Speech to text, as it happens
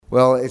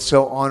Well, it's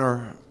so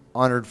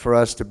honored for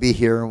us to be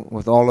here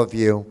with all of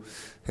you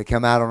to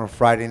come out on a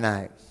Friday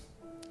night.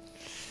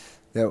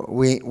 That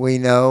we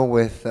know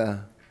with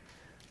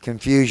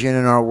confusion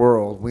in our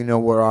world, we know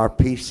where our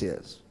peace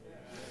is.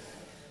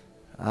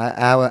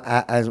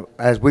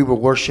 As we were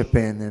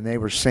worshiping and they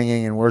were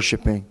singing and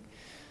worshiping,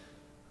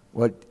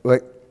 what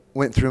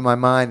went through my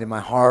mind and my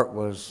heart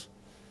was,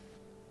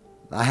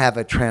 I have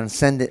a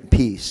transcendent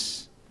peace.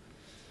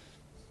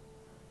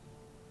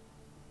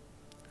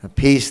 A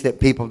peace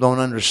that people don't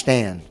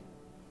understand.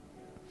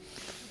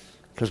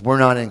 Because we're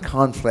not in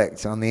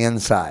conflict on the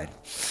inside.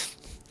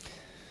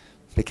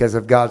 Because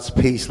of God's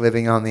peace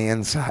living on the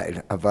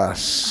inside of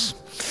us.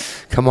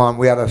 Come on,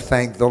 we ought to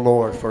thank the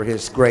Lord for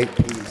His great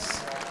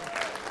peace.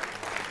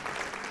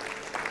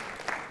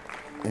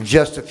 In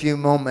just a few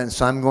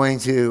moments, I'm going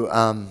to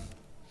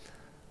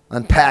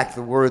unpack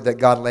the word that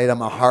God laid on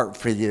my heart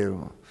for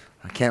you.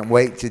 I can't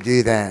wait to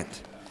do that.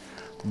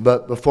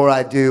 But before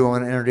I do, I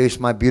want to introduce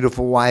my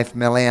beautiful wife,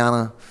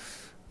 Meliana,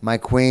 my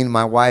queen,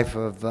 my wife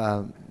of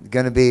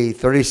going to be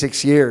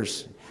 36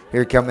 years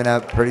here coming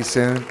up pretty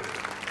soon.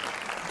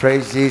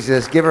 Praise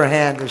Jesus. Give her a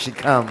hand as she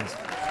comes.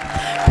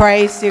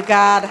 Praise you,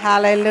 God.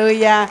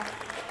 Hallelujah.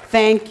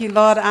 Thank you,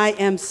 Lord. I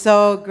am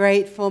so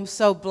grateful. I'm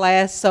so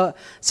blessed.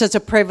 Such a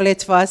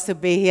privilege for us to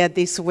be here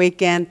this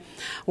weekend.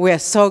 We are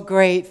so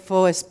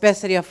grateful,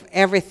 especially of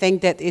everything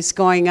that is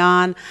going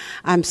on.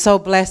 I'm so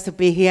blessed to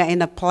be here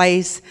in a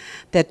place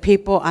that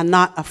people are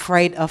not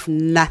afraid of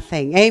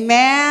nothing.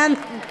 Amen.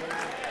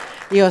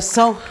 You're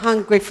so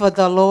hungry for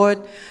the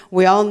Lord.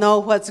 We all know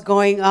what's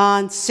going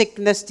on,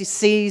 sickness,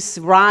 disease,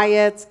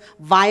 riots,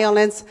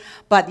 violence,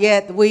 but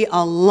yet we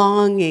are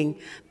longing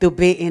to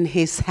be in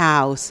His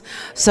house.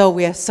 So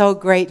we are so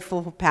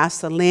grateful for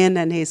Pastor Lynn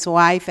and his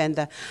wife and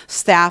the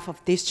staff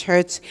of this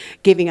church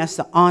giving us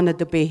the honor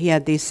to be here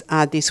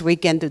this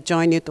weekend to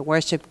join you to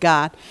worship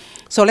God.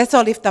 So let's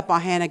all lift up our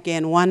hand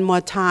again one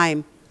more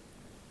time.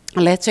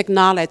 Let's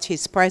acknowledge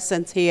His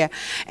presence here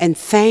and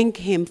thank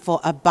Him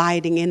for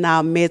abiding in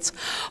our midst.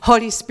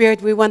 Holy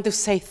Spirit, we want to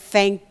say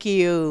thank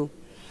you.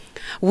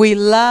 We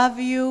love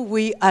you,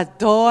 we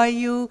adore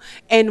you,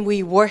 and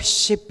we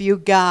worship you,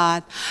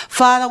 God.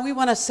 Father, we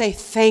want to say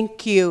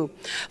thank you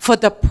for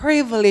the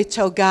privilege,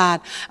 oh God,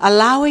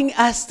 allowing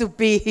us to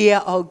be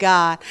here, oh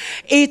God.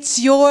 It's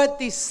your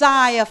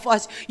desire for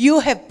us. You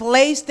have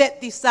placed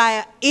that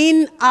desire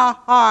in our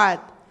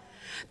heart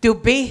to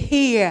be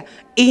here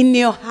in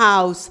your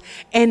house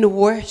and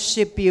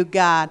worship you,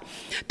 God.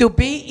 To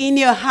be in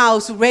your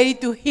house ready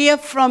to hear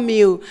from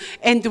you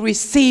and to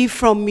receive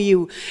from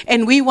you.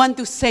 And we want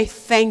to say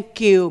thank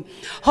you.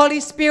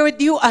 Holy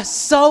Spirit, you are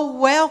so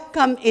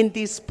welcome in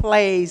this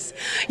place.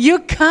 You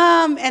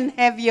come and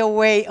have your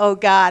way, oh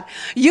God.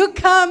 You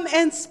come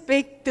and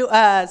speak to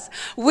us.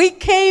 We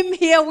came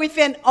here with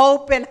an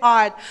open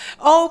heart,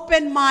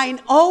 open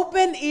mind,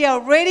 open ear,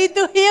 ready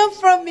to hear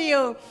from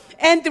you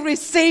and to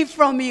receive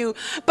from you.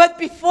 But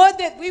before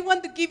that, we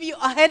want to give you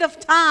ahead of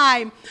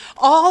time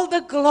all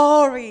the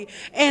glory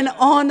and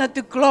honor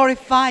to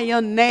glorify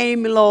your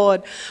name,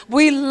 Lord.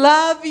 We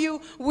love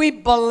you, we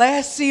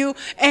bless you,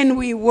 and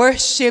we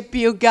worship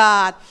you,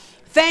 God.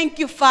 Thank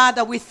you,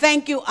 Father. We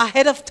thank you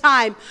ahead of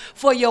time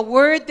for your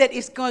word that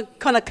is going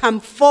to come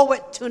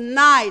forward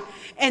tonight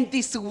and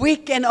this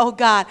weekend, oh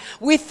God.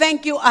 We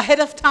thank you ahead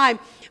of time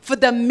for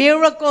the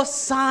miracles,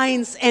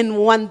 signs, and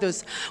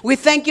wonders. We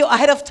thank you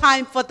ahead of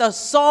time for the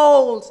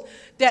souls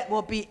that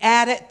will be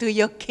added to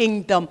your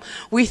kingdom.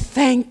 We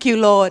thank you,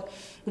 Lord.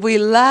 We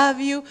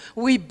love you,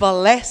 we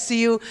bless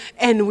you,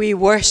 and we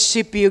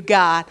worship you,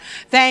 God.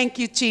 Thank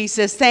you,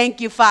 Jesus. Thank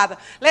you, Father.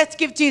 Let's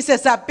give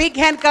Jesus a big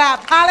hand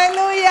clap.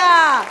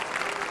 Hallelujah.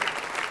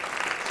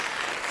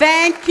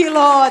 Thank you,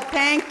 Lord.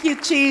 Thank you,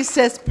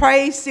 Jesus.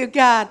 Praise you,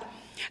 God.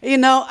 You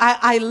know,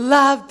 I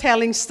love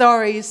telling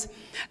stories.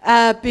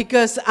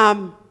 Because,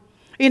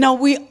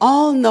 we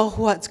all know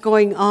what's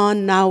going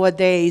on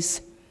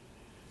nowadays.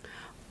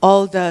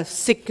 All the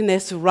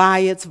sickness,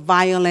 riots,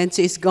 violence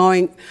is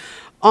going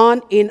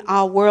on in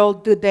our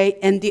world today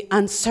and the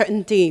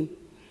uncertainty.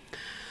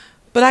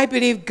 But I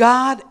believe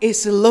God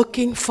is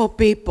looking for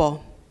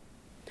people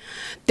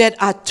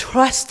that are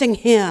trusting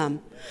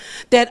Him,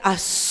 that are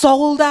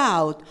sold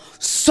out,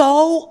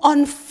 so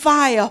on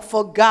fire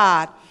for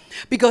God.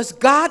 Because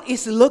God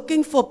is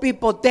looking for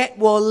people that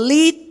will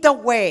lead the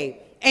way.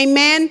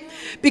 Amen?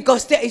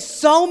 Because there is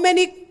so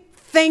many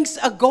things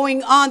are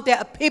going on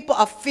that people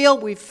are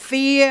filled with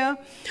fear,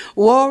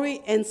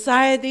 worry,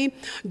 anxiety,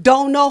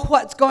 don't know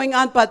what's going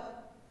on.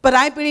 But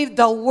I believe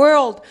the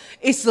world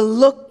is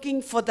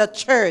looking for the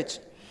church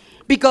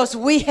because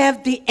we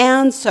have the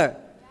answer.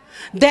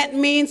 That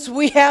means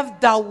we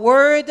have the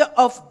word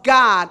of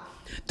God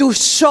to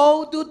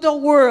show to the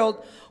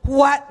world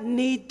what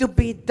needs to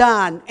be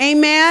done.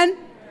 Amen?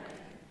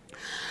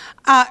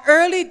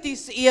 Early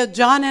this year,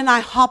 John and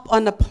I hopped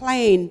on a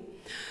plane,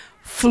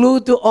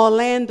 flew to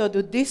Orlando,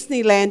 to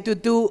Disneyland to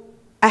do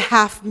a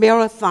half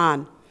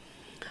marathon.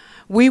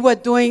 We were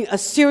doing a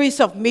series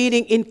of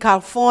meetings in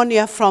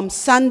California from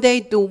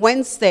Sunday to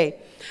Wednesday.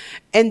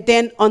 And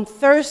then on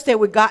Thursday,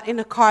 we got in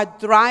a car,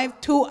 drive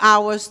 2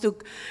 hours to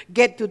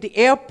get to the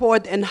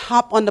airport and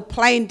hop on the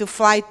plane to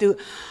fly to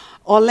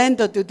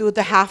Orlando to do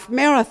the half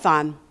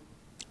marathon.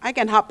 I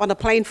can hop on a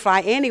plane,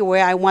 fly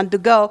anywhere I want to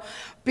go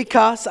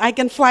because I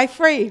can fly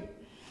free.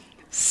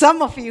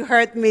 Some of you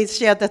heard me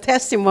share the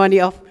testimony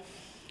of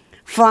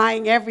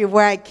flying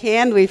everywhere I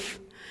can.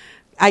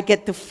 I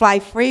get to fly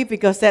free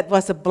because that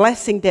was a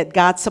blessing that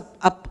God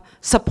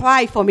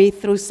supplied for me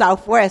through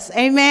Southwest.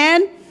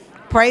 Amen?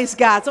 Praise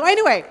God. So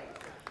anyway,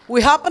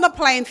 we hop on a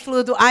plane,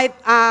 flew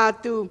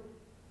to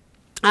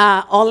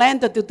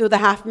Orlando to do the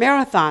half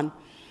marathon.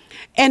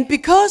 And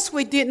because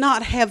we did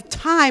not have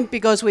time,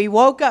 because we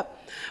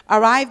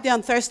arrived there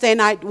on Thursday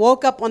night,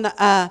 woke up on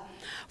the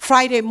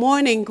Friday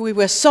morning, we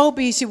were so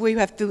busy, we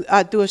have to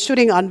do a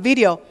shooting on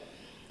video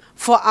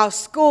for our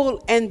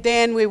school, and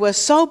then we were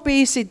so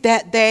busy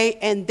that day,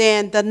 and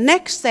then the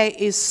next day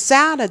is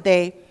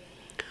Saturday.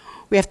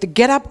 We have to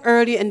get up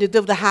early and to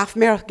do the half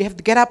marathon. You have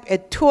to get up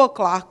at 2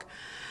 o'clock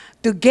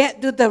to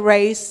get to the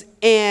race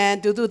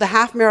and to do the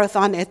half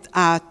marathon at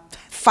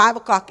 5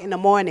 o'clock in the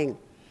morning.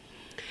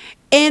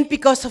 And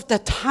because of the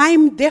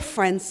time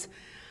difference,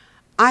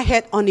 I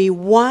had only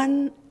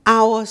 1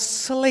 hour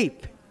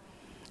sleep.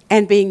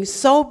 And being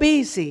so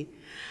busy,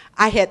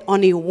 I had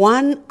only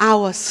 1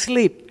 hour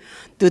sleep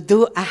to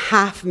do a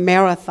half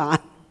marathon.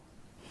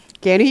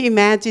 Can you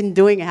imagine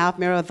doing a half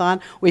marathon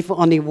with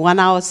only 1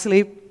 hour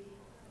sleep?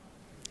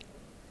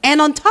 And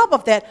on top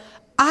of that,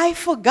 I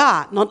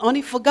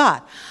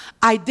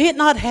did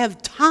not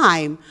have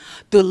time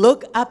to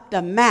look up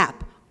the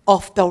map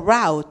of the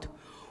route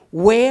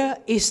where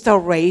is the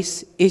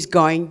race is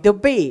going to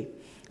be.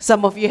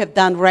 Some of you have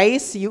done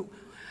race.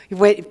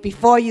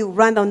 Before you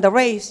run on the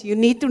race, you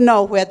need to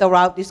know where the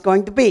route is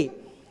going to be.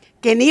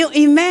 Can you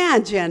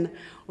imagine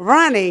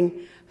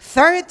running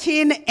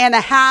 13 and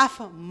a half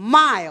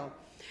miles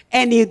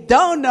and you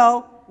don't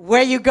know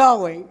where you're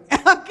going?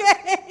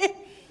 Okay?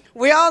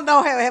 We all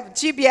know how to have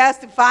GPS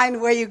to find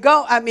where you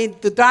go,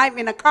 to drive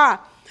in a car.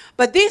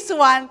 But this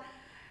one,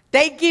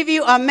 they give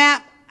you a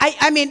map.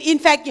 In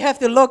fact, you have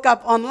to look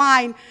up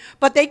online,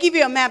 but they give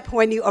you a map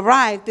when you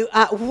arrive,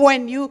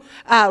 when you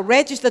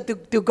register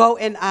to go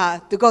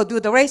do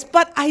the race.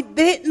 But I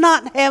did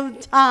not have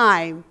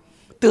time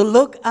to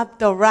look up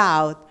the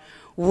route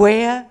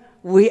where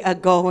we are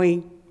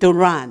going to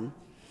run,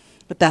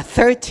 the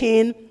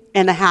 13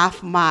 and a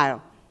half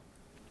mile.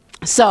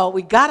 So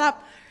we got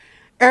up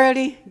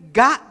early,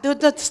 got to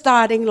the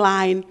starting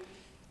line,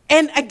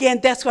 and again,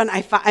 that's when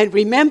I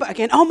remember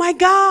again, oh my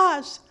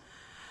gosh,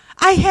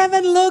 I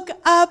haven't looked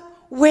up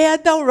where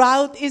the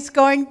route is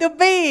going to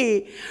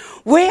be.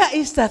 Where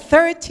is the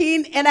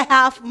 13 and a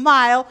half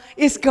mile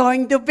is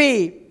going to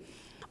be?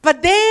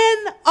 But then,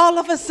 all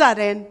of a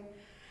sudden,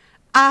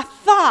 a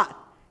thought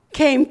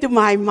came to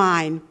my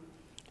mind.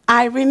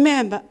 I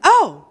remember,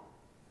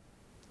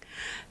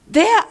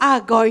 there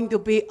are going to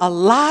be a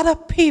lot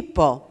of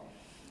people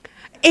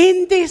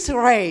in this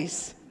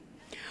race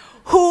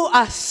who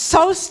are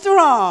so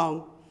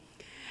strong,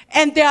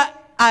 and they're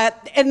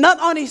and not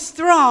only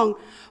strong,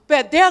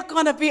 but there are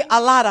going to be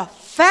a lot of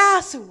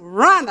fast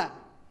runners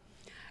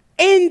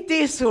in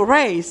this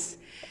race.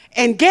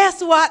 And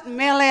guess what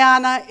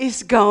Meliana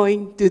is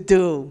going to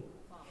do?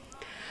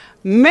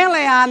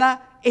 Meliana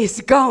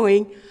is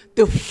going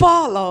to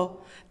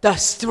follow the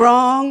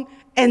strong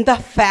and the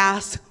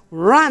fast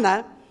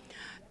runner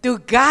to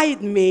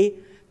guide me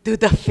to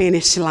the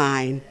finish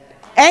line.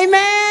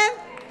 Amen?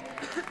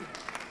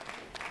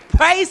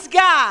 Praise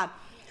God.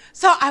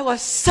 So I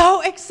was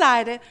so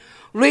excited,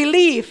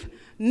 relieved,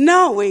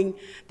 knowing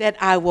that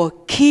I will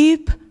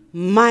keep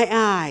my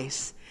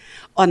eyes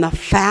on a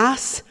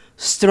fast,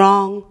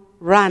 strong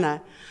runner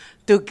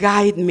to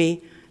guide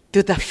me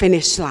to the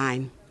finish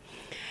line.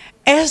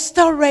 As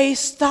the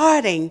race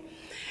starting,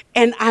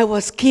 and I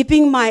was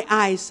keeping my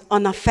eyes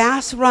on a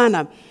fast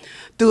runner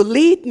to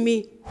lead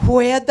me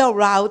where the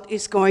route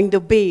is going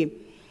to be,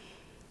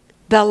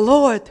 the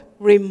Lord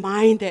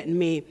reminded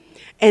me.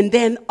 And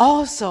then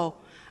also,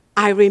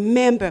 I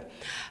remember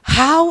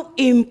how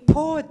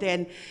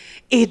important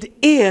it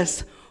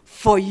is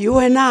for you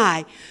and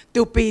I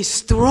to be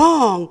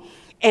strong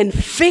and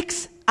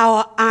fix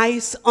our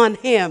eyes on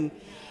Him.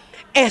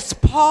 As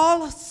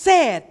Paul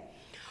said,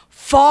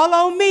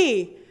 follow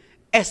me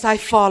as I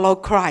follow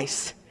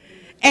Christ.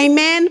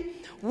 Amen.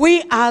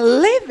 We are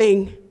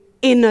living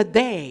in a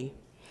day.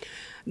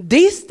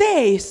 These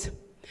days,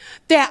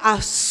 there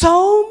are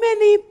so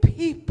many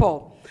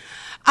people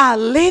are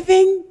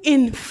living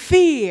in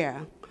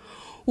fear,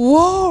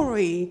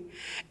 worry,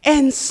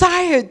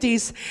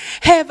 anxieties,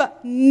 have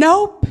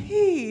no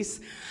peace.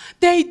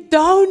 They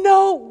don't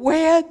know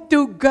where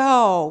to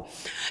go.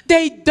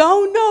 They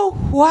don't know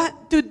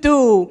what to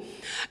do.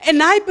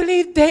 And I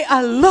believe they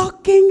are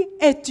looking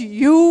at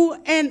you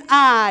and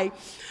I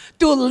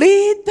to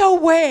lead the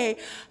way.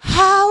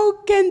 How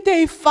can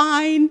they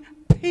find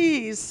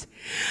peace?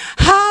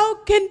 How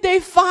can they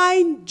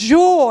find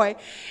joy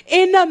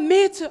in the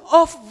midst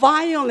of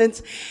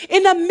violence,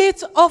 in the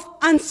midst of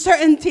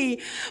uncertainty?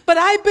 But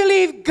I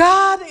believe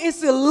God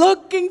is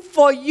looking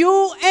for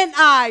you and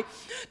I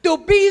to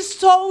be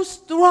so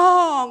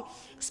strong.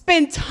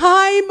 Spend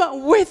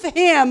time with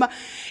Him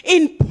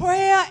in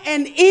prayer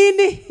and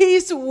in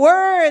His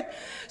Word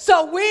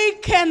so we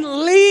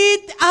can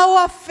lead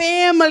our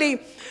family,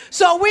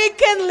 so we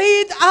can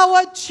lead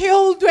our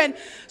children,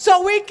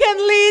 so we can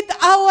lead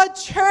our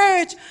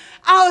church,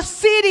 our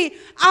city,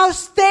 our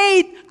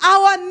state,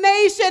 our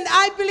nation.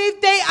 I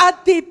believe they are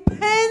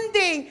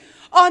depending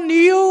on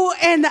you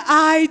and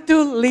I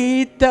to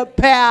lead the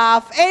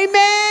path.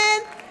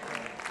 Amen.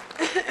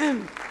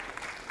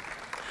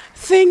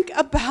 Think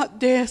about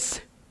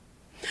this.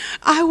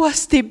 I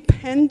was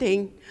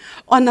depending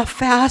on a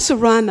fast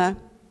runner.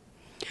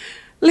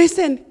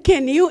 Listen,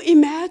 can you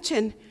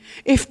imagine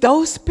if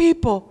those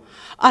people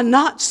are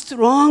not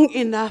strong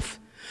enough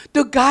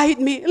to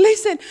guide me?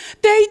 Listen,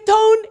 they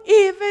don't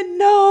even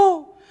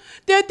know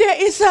that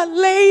there is a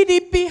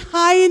lady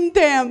behind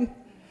them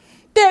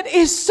that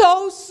is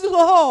so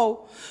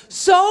slow,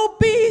 so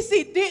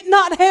busy, did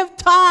not have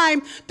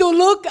time to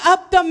look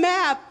up the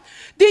map.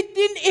 They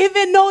didn't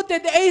even know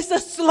that there is a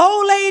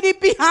slow lady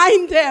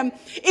behind them,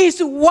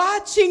 is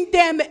watching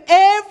them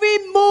every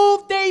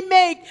move they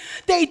make.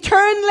 They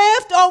turn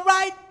left or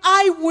right,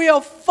 I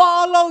will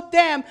follow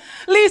them.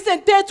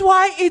 Listen, that's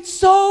why it's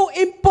so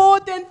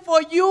important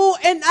for you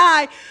and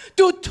I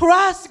to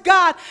trust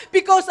God,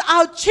 because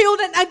our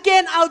children,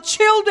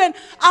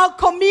 our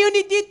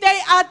community, they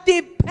are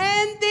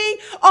depending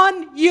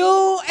on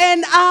you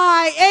and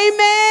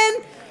I.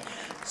 Amen.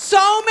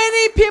 So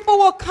many people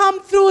will come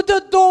through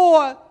the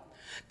door.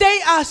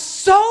 They are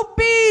so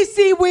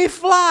busy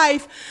with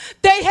life.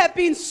 They have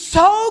been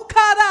so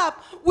caught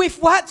up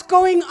with what's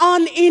going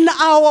on in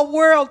our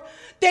world.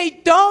 They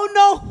don't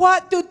know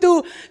what to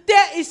do.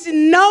 There is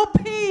no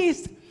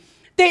peace.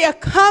 They are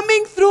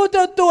coming through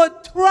the door,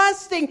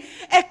 trusting,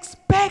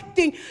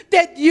 expecting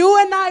that you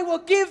and I will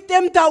give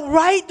them the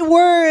right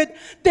word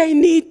they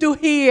need to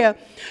hear.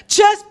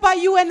 Just by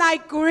you and I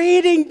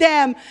greeting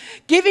them,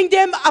 giving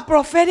them a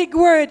prophetic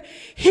word,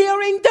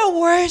 hearing the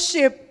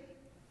worship,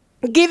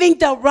 giving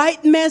the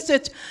right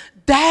message,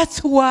 that's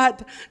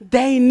what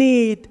they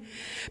need.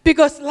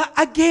 Because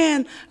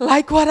again,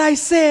 like what I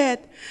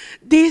said,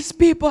 these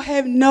people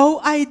have no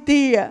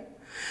idea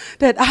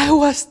that I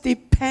was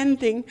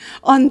depending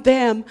on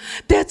them.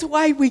 That's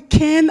why we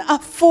can't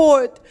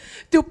afford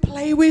to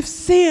play with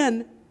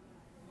sin.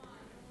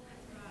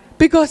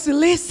 Because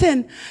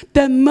listen,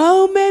 the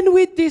moment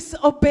we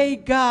disobey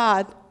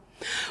God,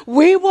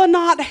 we will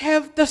not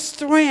have the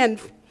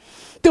strength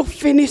to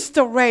finish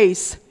the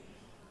race.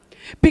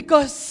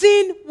 Because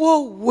sin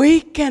will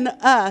weaken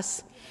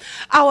us.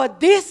 Our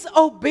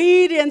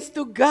disobedience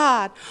to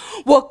God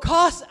will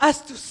cause us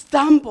to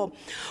stumble,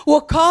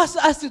 will cause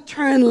us to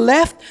turn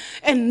left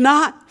and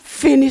not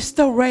finish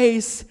the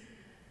race.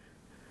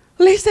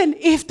 Listen,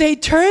 if they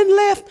turn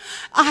left,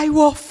 I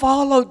will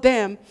follow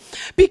them,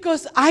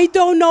 because I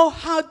don't know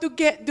how to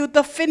get to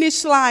the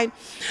finish line.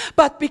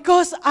 But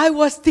because I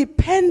was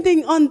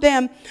depending on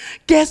them,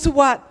 guess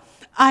what?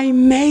 I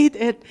made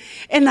it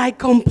and I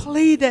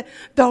completed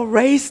the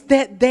race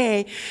that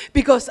day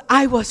because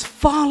I was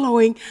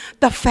following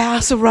the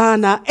fast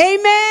runner.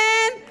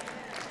 Amen.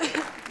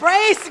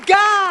 Praise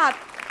God.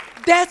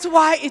 That's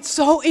why it's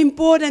so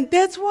important.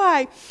 That's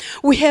why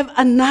we have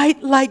a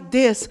night like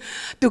this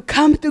to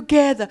come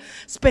together,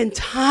 spend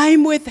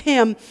time with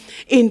Him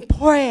in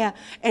prayer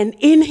and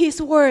in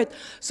His Word,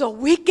 so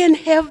we can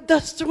have the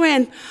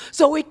strength,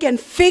 so we can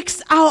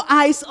fix our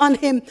eyes on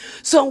Him,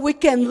 so we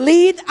can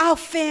lead our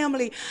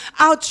family,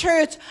 our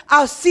church,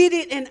 our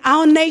city, and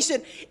our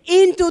nation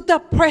into the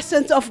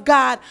presence of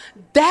God.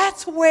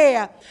 That's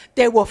where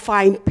they will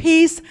find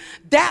peace.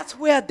 That's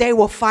where they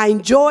will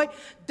find joy.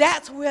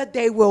 That's where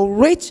they will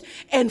reach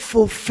and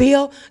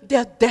fulfill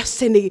their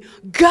destiny.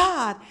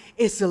 God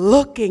is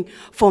looking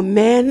for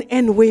men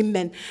and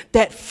women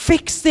that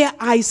fix their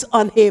eyes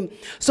on Him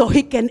so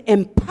He can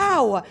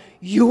empower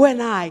you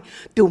and I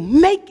to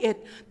make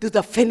it to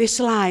the finish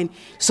line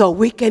so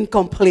we can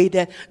complete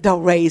the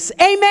race.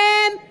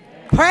 Amen.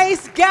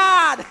 Praise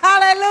God.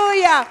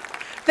 Hallelujah.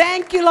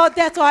 Thank you, Lord.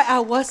 That's why I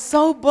was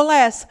so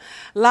blessed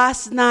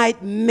last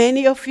night.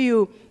 Many of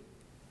you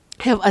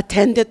have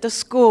attended the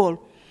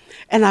school.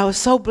 And I was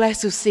so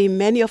blessed to see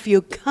many of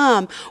you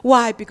come.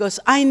 Why? Because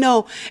I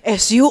know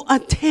as you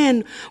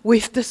attend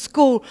with the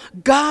school,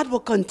 God will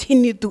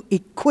continue to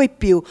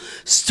equip you,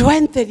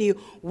 strengthen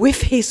you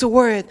with His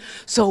Word,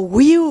 so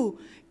you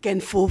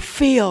can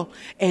fulfill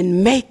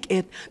and make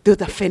it to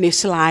the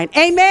finish line.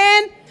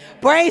 Amen?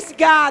 Praise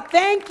God.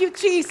 Thank you,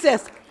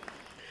 Jesus.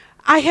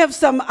 I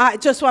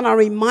just want to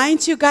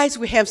remind you guys,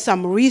 we have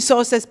some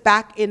resources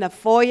back in the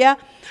foyer.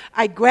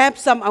 I grabbed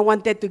some I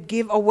wanted to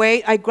give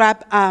away. I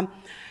grabbed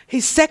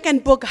his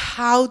second book,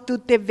 How to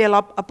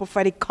Develop a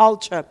Prophetic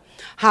Culture,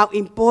 how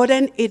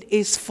important it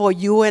is for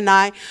you and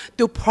I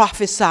to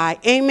prophesy.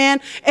 Amen.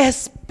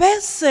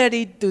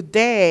 Especially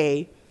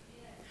today.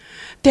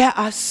 There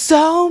are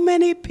so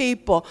many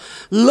people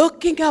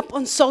looking up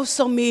on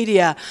social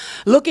media,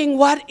 looking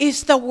what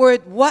is the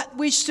word, what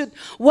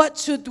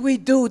should we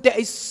do. There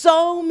is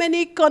so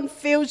many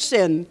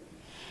confusion.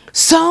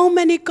 So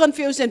many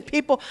confusion.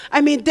 People, I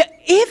mean,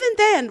 even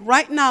then,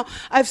 right now,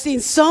 I've seen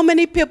so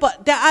many people,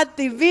 there are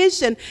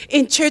division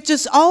in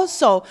churches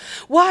also.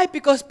 Why?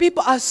 Because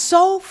people are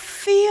so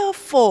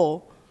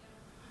fearful.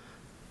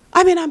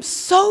 I mean, I'm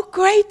so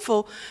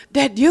grateful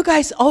that you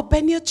guys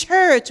open your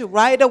church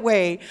right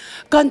away.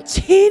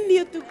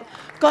 Continue,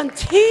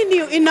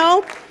 you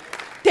know.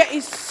 There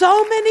is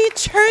so many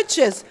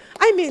churches.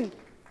 I mean,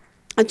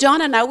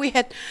 John and I, we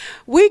had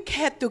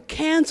to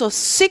cancel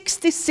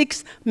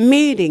 66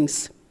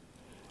 meetings.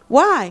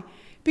 Why?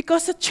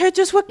 Because the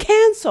churches were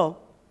canceled.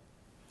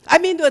 I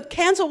mean, the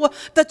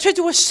church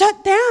was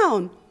shut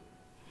down.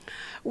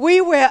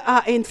 We were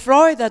in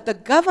Florida. The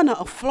governor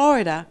of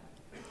Florida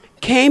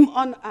came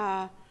on,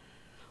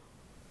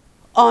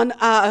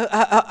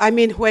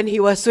 when he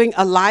was doing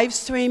a live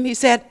stream, he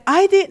said,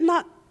 I did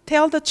not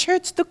tell the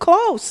church to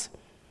close.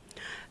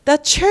 The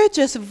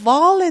churches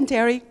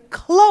voluntarily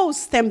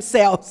closed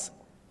themselves.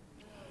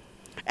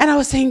 And I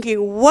was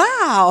thinking,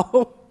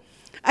 wow.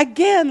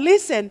 Again,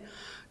 listen,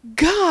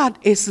 God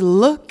is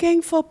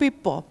looking for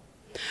people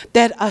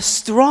that are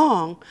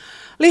strong.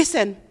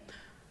 Listen,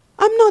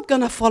 I'm not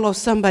going to follow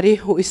somebody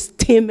who is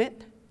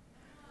timid,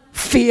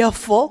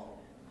 fearful,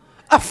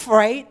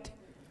 afraid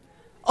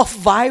of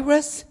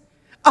virus,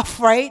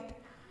 afraid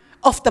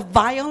of the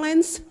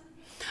violence.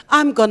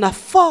 I'm going to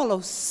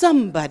follow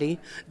somebody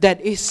that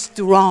is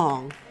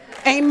strong.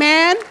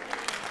 Amen?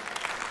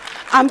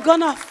 I'm going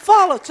to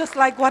follow, just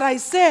like what I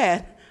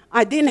said.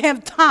 I didn't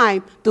have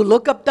time to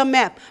look up the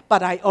map,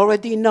 but I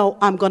already know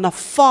I'm going to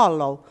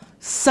follow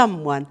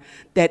someone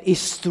that is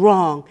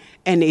strong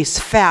and is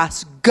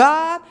fast.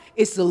 God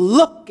is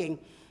looking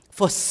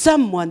for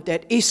someone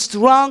that is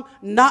strong,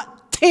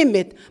 not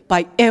timid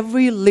by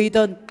every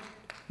little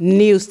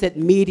news that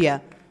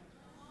media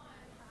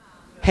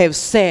have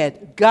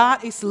said.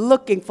 God is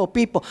looking for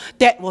people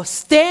that will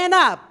stand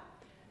up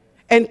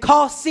and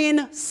call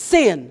sin,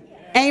 sin.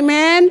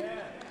 Amen?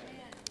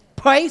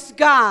 Praise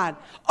God.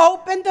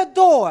 Open the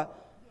door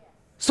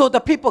so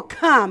the people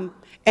come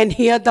and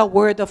hear the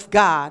word of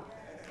God.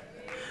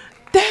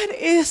 That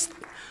is,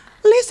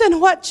 listen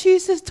what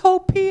Jesus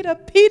told Peter.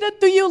 Peter,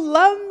 do you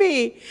love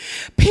me?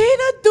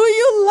 Peter, do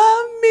you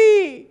love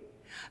me?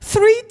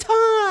 3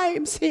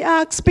 times he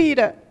asked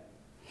Peter.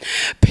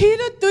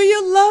 Peter, do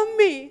you love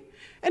me?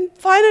 And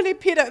finally,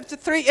 Peter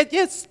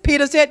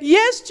said,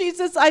 yes,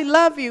 Jesus, I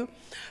love you.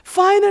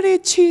 Finally,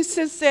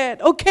 Jesus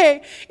said,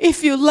 okay,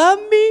 if you love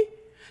me,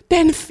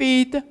 then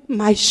feed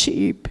my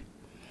sheep.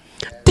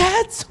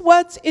 That's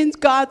what's in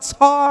God's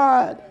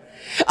heart.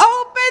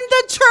 Open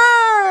the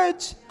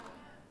church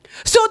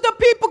so the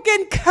people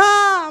can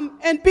come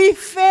and be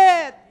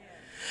fed.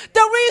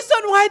 The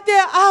reason why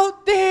they're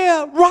out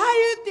there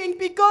rioting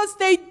because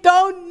they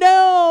don't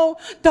know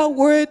the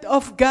word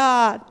of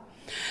God.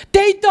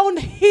 They don't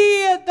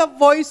hear the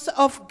voice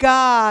of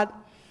God.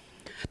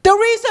 The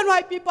reason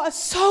why people are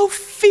so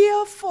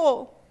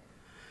fearful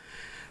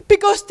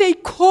because they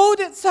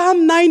quoted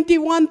Psalm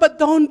 91 but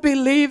don't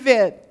believe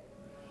it.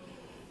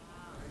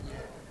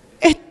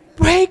 It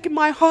breaks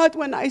my heart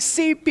when I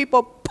see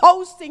people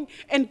posting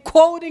and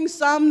quoting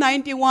Psalm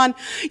 91,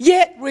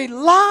 yet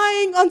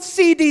relying on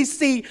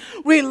CDC,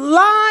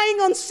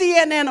 relying on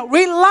CNN,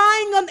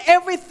 relying on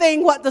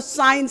everything what the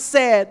sign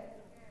said.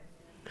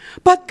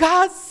 But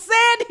God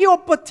said He will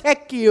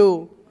protect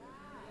you.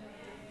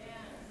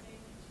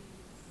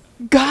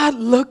 God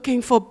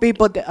looking for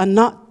people that are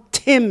not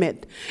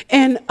timid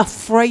and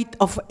afraid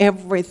of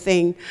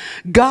everything.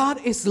 God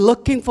is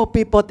looking for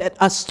people that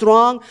are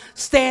strong,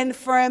 stand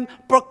firm,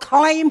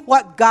 proclaim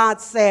what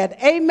God said.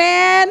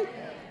 Amen? Amen.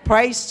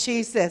 Praise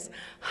Jesus.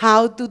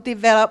 How to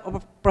develop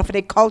a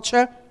prophetic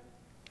culture.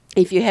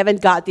 If you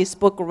haven't got this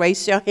book,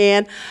 raise your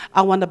hand.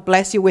 I want to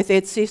bless you with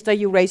it. Sister,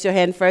 you raise your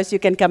hand first. You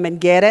can come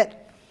and get it.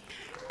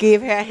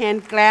 Give her a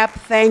hand clap.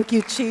 Thank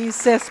you,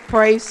 Jesus.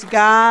 Praise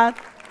God.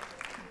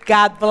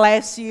 God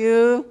bless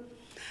you.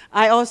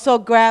 I also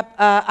grabbed,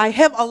 I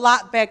have a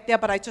lot back there,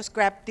 but I just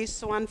grabbed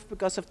this one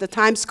because of the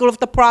time. School of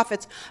the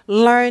Prophets,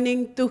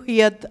 learning to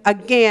hear the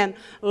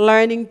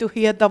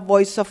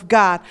voice of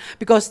God.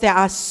 Because there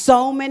are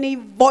so many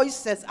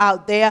voices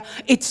out there,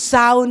 it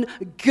sounds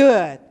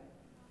good.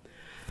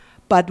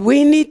 But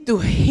we need to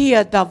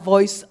hear the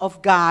voice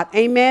of God.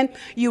 Amen?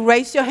 You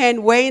raise your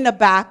hand way in the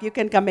back. You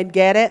can come and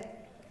get it.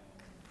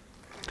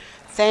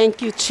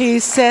 Thank you,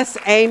 Jesus.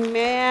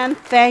 Amen.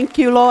 Thank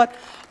you, Lord.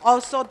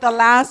 Also, the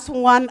last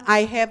one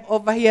I have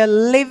over here,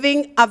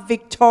 living a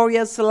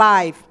victorious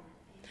life.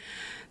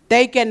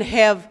 They can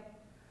have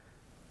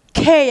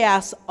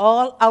chaos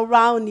all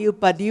around you,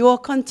 but you will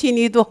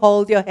continue to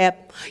hold your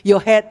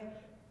head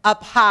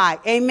up high.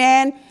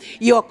 Amen.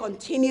 You'll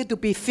continue to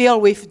be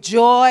filled with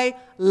joy,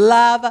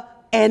 love,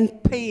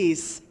 and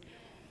peace.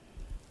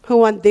 Who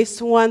want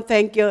this one?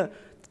 Thank you,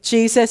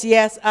 Jesus.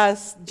 Yes,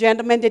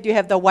 gentlemen, did you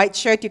have the white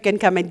shirt? You can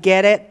come and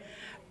get it.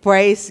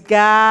 Praise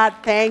God.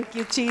 Thank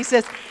you,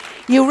 Jesus.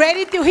 You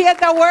ready to hear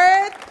the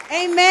word?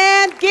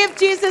 Amen. Give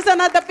Jesus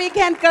another big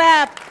hand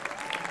clap.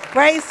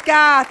 Praise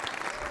God.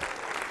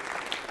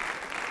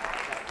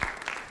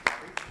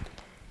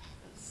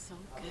 So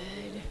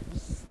good.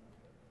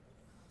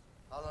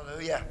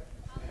 Hallelujah.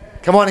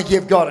 Come on and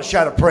give God a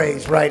shout of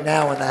praise right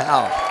now in the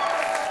house.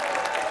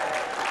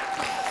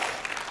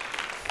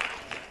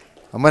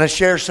 I'm going to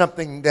share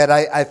something that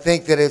I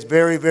think that is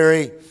very,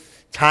 very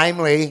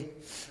timely,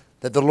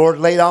 that the Lord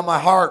laid on my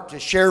heart to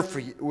share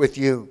with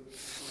you.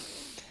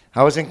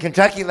 I was in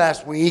Kentucky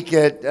last week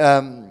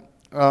on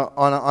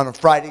a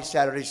Friday,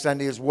 Saturday,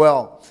 Sunday as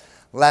well,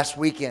 last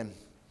weekend.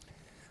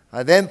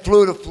 I then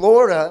flew to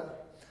Florida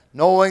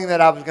knowing that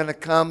I was going to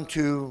come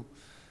to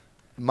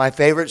my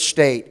favorite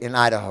state in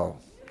Idaho.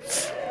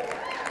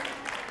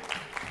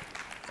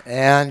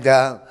 And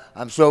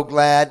I'm so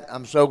glad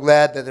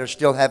that they're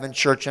still having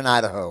church in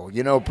Idaho.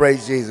 You know,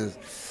 praise Jesus.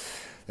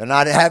 They're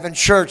not having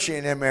church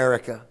in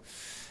America.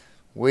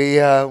 We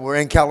were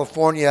in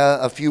California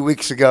a few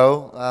weeks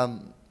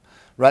ago,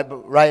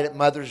 right at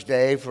Mother's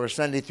Day for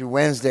Sunday through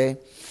Wednesday.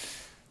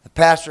 The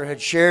pastor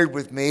had shared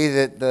with me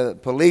that the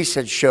police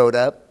had showed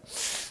up.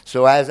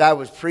 So as I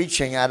was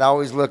preaching, I'd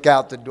always look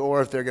out the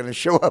door if they're going to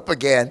show up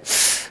again.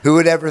 Who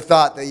would ever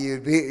thought that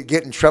you'd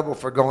get in trouble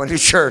for going to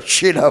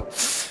church, you know?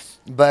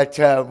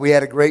 But we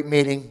had a great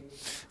meeting.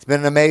 It's been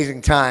an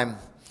amazing time.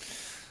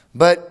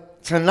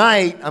 But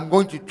tonight, I'm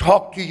going to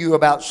talk to you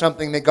about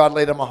something that God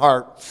laid on my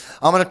heart.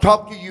 I'm going to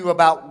talk to you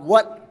about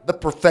what the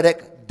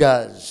prophetic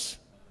does.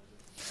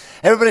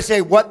 Everybody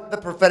say, what the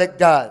prophetic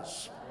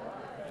does.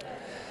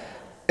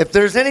 If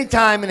there's any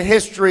time in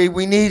history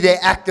we need an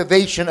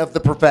activation of the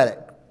prophetic.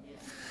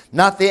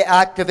 Not the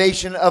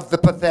activation of the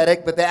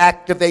pathetic, but the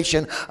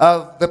activation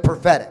of the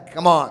prophetic.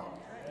 Come on.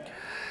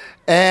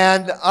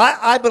 And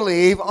I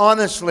believe,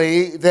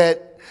 honestly,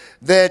 that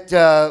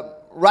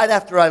right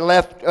after I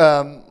left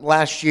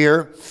last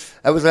year,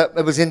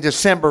 it was in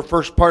December,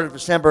 first part of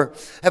December.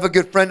 I have a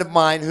good friend of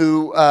mine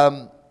who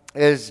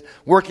is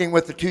working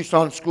with the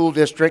Tucson School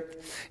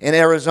District in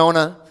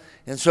Arizona.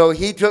 And so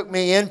he took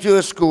me into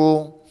a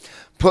school,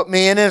 put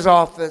me in his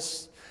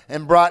office,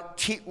 and brought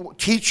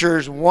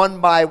teachers one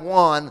by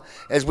one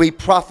as we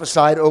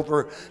prophesied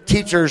over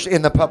teachers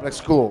in the public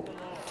school.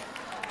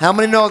 How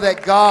many know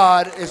that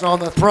God is on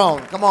the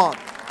throne? Come on.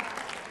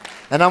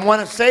 And I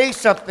want to say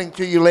something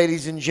to you,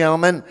 ladies and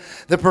gentlemen.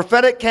 The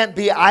prophetic can't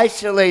be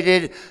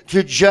isolated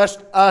to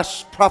just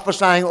us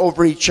prophesying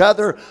over each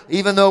other,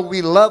 even though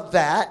we love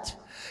that.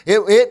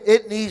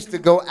 It needs to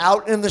go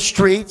out in the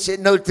streets. It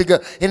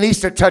needs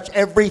to touch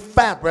every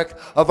fabric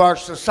of our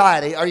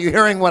society. Are you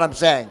hearing what I'm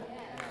saying?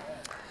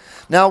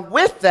 Now,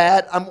 with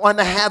that, I'm going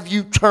to have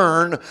you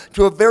turn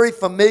to a very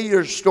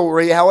familiar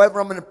story. However,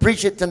 I'm going to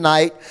preach it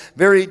tonight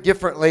very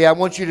differently. I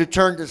want you to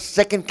turn to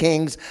 2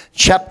 Kings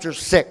chapter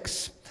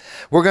 6.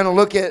 We're going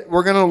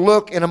to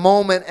look in a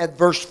moment at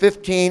verse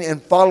 15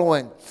 and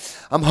following.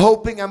 I'm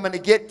hoping I'm going to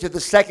get to the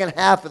second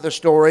half of the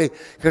story,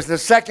 because the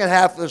second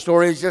half of the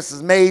story is just as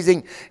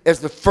amazing as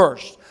the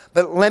first.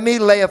 But let me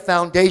lay a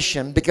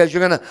foundation, because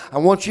I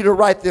want you to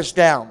write this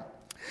down.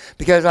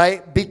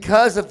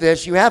 Because of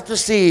this, you have to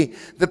see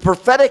the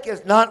prophetic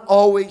is not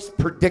always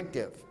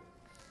predictive.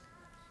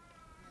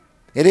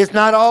 It is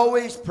not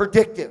always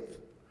predictive.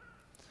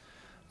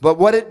 But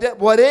what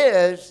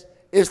is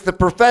the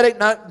prophetic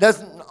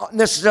doesn't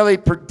necessarily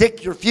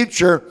predict your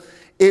future.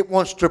 It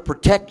wants to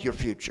protect your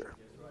future.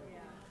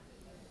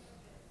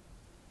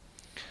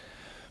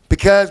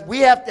 Because we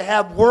have to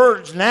have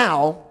words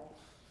now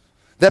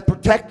that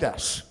protect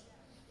us.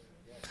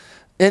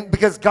 And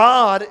because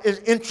God is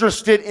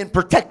interested in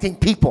protecting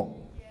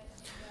people.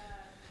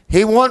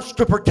 He wants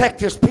to protect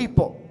his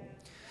people.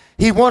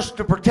 He wants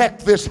to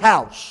protect this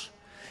house.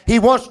 He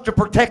wants to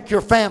protect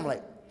your family.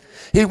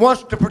 He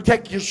wants to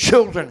protect your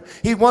children.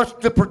 He wants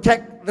to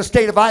protect the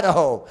state of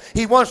Idaho.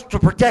 He wants to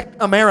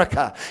protect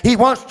America. He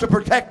wants to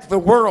protect the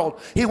world.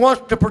 He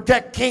wants to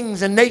protect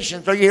kings and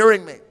nations. Are you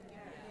hearing me?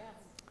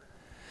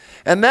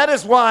 And that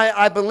is why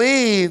I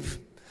believe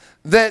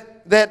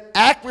that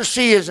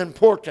accuracy is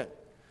important.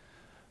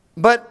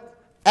 But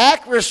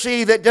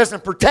accuracy that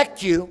doesn't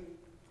protect you,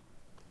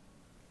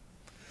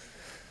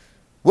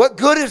 what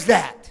good is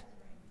that?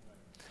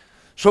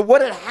 So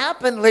what had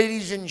happened,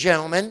 ladies and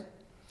gentlemen,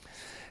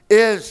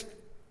 is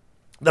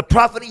the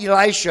prophet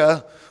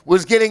Elisha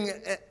was getting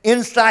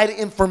inside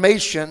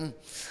information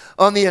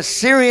on the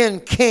Assyrian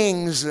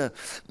king's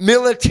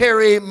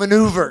military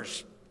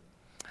maneuvers.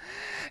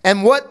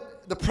 And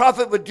what the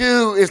prophet would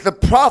do is the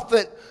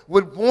prophet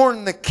would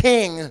warn the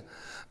king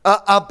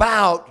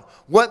about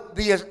what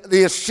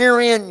the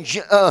Assyrian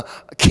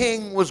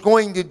king was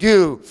going to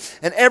do.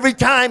 And every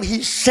time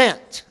he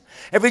sent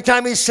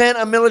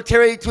a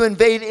military to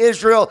invade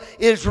Israel,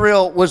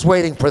 Israel was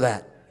waiting for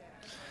that.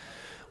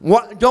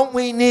 Don't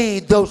we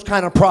need those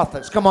kind of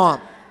prophets? Come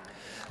on.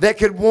 That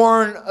could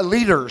warn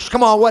leaders.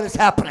 Come on, what is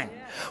happening?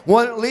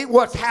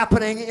 What's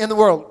happening in the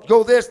world?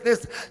 Go this,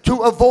 to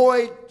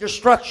avoid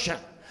destruction,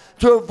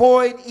 to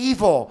avoid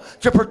evil,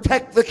 to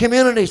protect the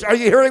communities. Are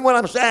you hearing what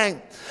I'm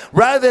saying?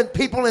 Rather than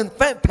people in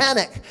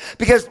panic.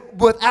 Because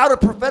without a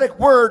prophetic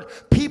word,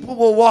 people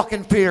will walk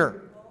in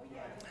fear.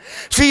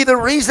 See, the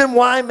reason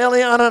why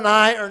Meliana and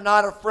I are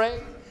not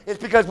afraid is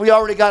because we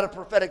already got a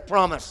prophetic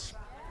promise.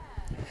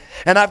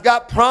 And I've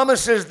got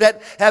promises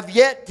that have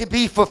yet to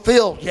be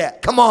fulfilled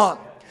yet. Come on.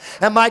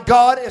 And my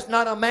God is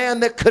not a man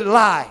that could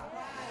lie.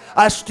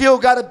 I still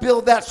got to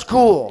build that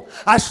school.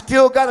 I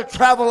still got to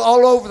travel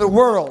all over the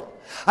world.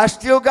 I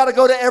still got to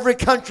go to every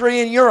country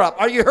in Europe.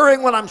 Are you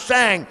hearing what I'm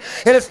saying?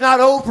 And it's not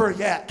over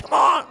yet. Come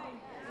on.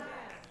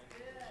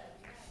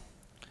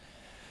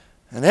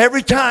 And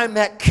every time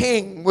that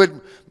king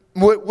would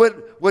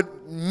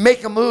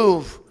make a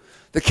move,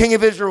 the king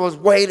of Israel was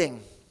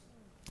waiting.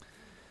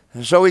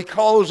 And so he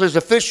calls his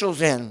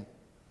officials in.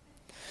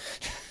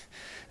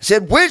 He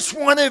said, which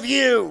one of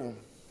you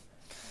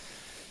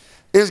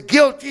is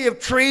guilty of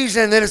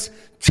treason that is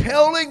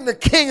telling the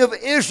king of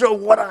Israel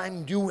what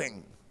I'm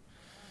doing?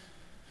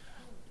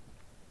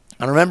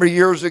 I remember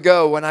years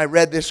ago when I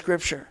read this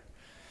scripture,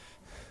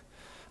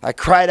 I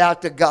cried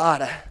out to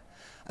God.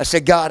 I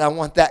said, God, I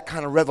want that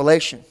kind of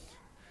revelation.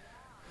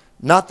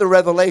 Not the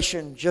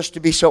revelation just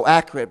to be so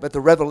accurate, but the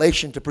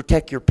revelation to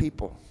protect your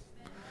people.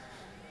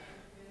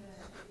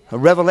 A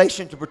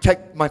revelation to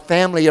protect my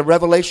family. A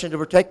revelation to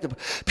protect the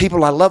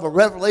people I love. A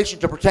revelation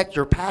to protect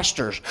your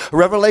pastors. A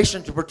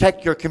revelation to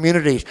protect your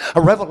communities. A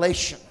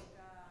revelation.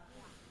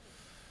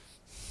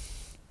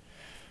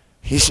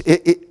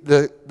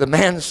 The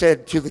man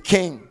said to the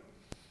king,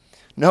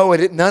 no,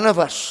 none of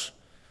us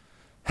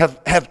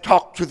have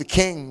talked to the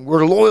king.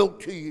 We're loyal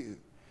to you.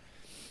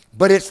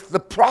 But it's the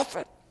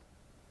prophet,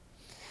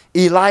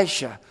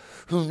 Elisha,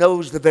 who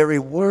knows the very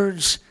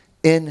words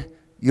in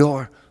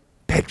your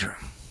bedroom.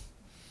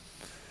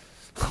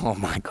 Oh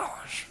my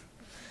gosh.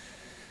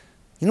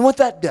 You know what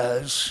that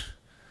does?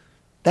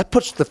 That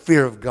puts the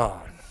fear of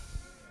God.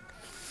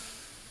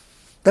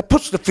 That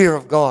puts the fear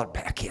of God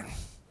back in.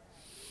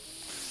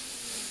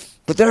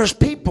 But there's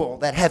people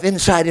that have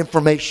inside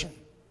information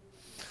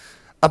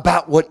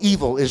about what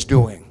evil is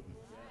doing.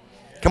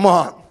 Come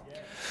on.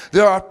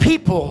 There are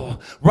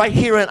people right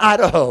here in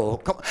Idaho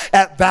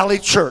at Valley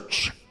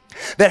Church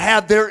that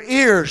have their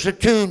ears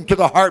attuned to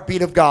the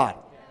heartbeat of God.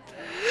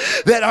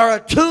 That are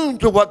attuned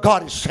to what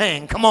God is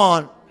saying. Come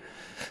on.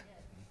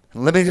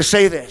 Let me just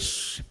say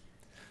this.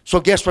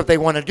 So guess what they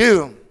want to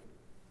do?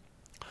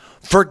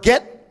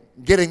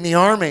 Forget getting the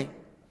army.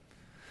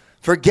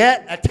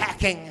 Forget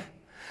attacking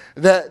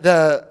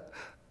the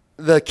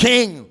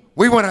king.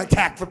 We want to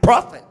attack the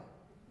prophet.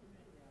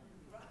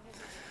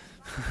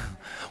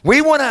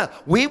 We want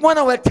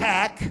to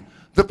attack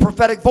the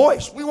prophetic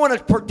voice. We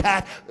want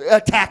to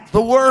attack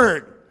the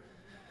word.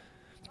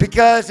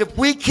 Because if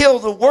we kill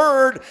the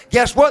word,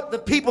 guess what? The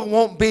people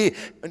won't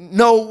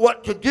know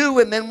what to do,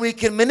 and then we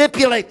can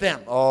manipulate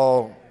them.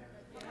 Oh.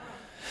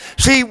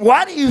 See,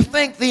 why do you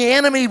think the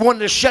enemy wanted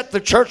to shut the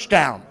church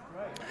down?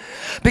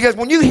 Because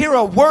when you hear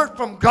a word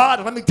from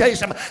God, let me tell you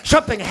something.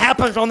 Something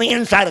happens on the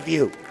inside of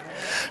you.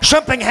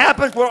 Something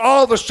happens where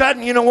all of a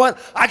sudden, you know what?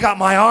 I got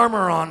my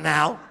armor on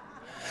now.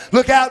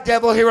 Look out,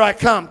 devil, here I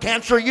come.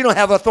 Cancer, you don't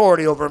have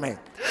authority over me.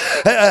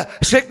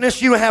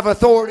 Sickness, you have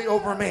authority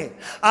over me.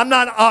 I'm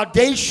not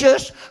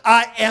audacious.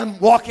 I am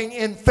walking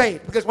in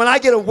faith. Because when I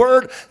get a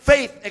word,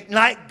 faith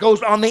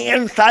goes on the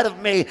inside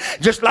of me.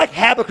 Just like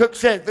Habakkuk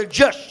said, the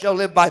just shall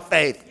live by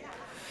faith.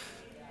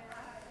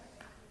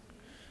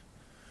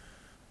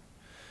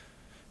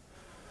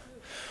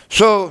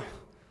 So,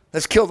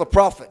 let's kill the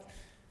prophet.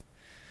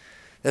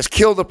 Let's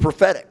kill the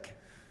prophetic.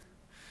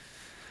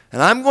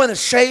 And I'm going to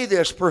say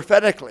this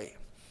prophetically.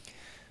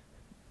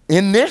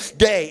 In this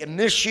day, in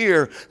this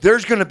year,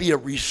 there's going to be a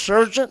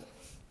resurgence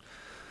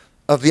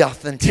of the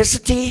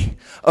authenticity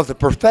of the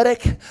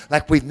prophetic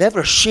like we've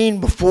never seen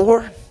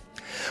before.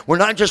 We're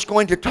not just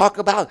going to talk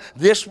about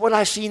this, what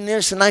I seen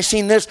this and I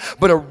seen this,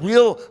 but a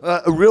real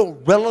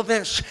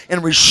relevance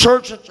and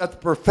resurgence of the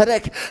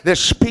prophetic that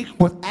speaks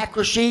with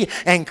accuracy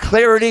and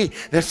clarity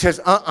that says,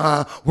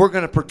 we're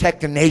going to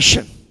protect the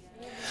nation.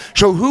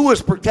 So who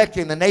was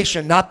protecting the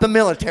nation? Not the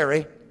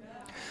military.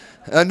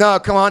 No,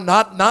 come on,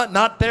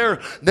 not their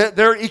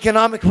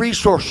economic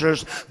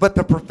resources, but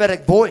the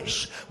prophetic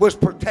voice was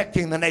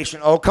protecting the nation.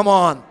 Oh, come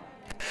on.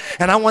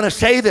 And I want to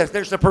say this.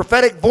 There's a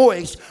prophetic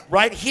voice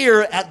right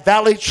here at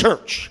Valley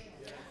Church.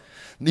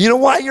 You know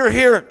why you're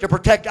here? To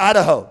protect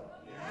Idaho.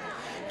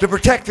 To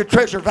protect the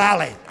Treasure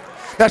Valley.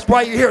 That's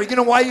why you're here. You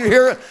know why you're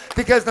here?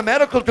 Because the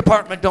medical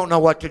department don't know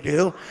what to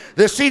do.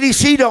 The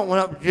CDC don't know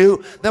what to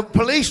do. The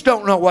police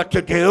don't know what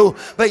to do.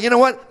 But you know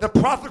what? The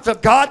prophets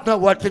of God know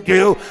what to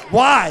do.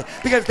 Why?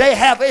 Because they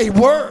have a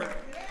word.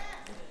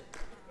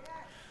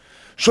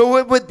 So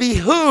it would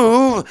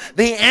behoove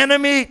the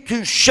enemy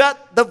to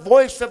shut the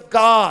voice of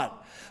God,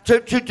 to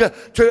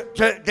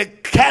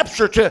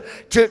capture,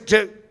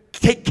 to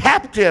take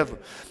captive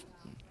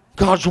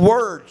God's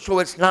word, so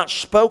it's not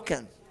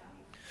spoken.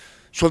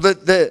 So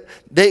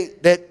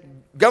that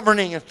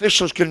governing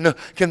officials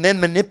can then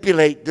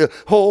manipulate the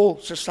whole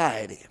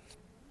society.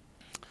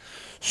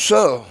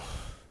 So,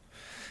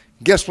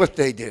 guess what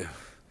they do?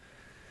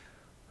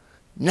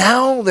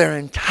 Now their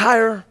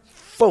entire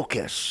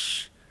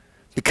focus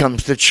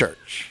becomes the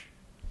church.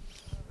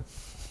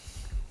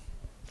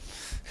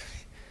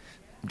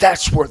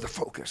 That's where the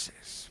focus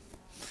is.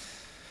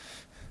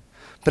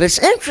 But it's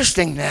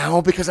interesting now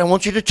because I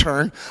want you to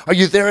turn. Are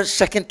you there at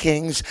 2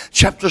 Kings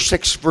chapter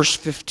 6 verse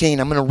 15?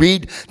 I'm going to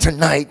read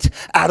tonight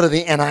out of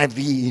the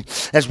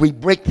NIV as we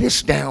break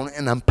this down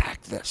and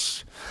unpack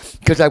this.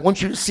 Because I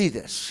want you to see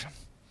this.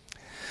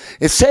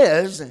 It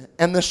says,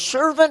 and the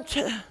servant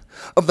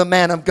of the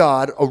man of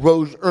God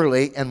arose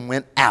early and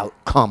went out,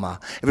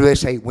 comma. Everybody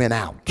say, went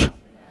out.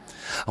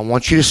 I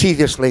want you to see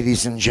this,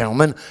 ladies and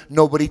gentlemen.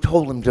 Nobody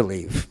told him to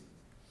leave.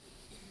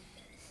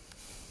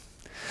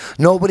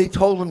 Nobody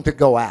told him to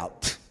go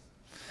out.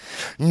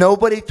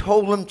 Nobody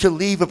told him to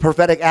leave a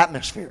prophetic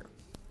atmosphere.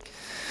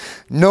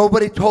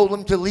 Nobody told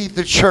him to leave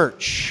the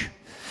church.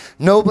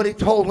 Nobody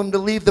told him to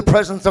leave the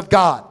presence of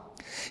God.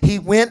 He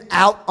went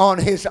out on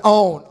his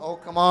own. Oh,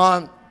 come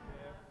on.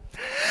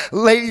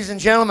 Ladies and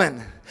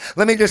gentlemen,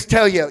 let me just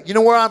tell you, you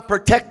know where I'm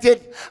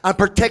protected? I'm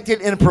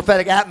protected in a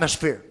prophetic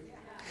atmosphere.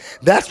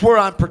 That's where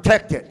I'm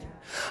protected.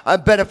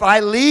 But if I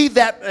leave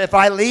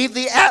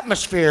the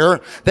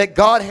atmosphere that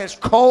God has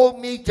called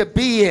me to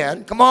be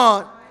in, come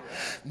on,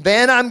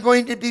 then I'm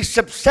going to be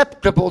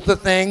susceptible to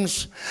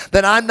things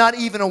that I'm not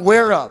even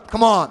aware of.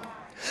 Come on.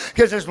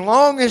 Because as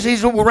long as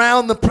he's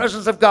around the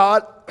presence of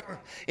God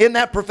in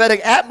that prophetic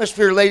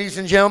atmosphere, ladies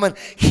and gentlemen,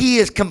 he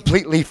is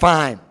completely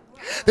fine.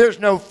 There's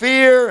no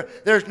fear.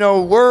 There's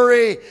no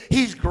worry.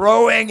 He's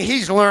growing.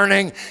 He's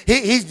learning.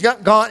 He's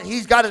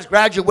got his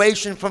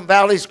graduation from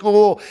Valley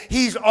School.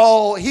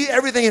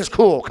 Everything is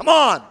cool. Come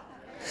on.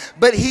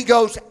 But he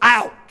goes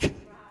out.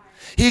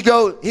 He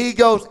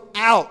goes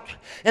out.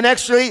 And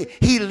actually,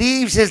 he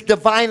leaves his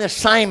divine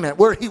assignment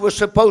where he was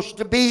supposed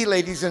to be,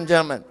 ladies and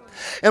gentlemen.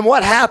 And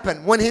what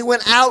happened? When he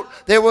went out,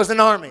 there was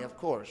an army, of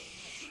course,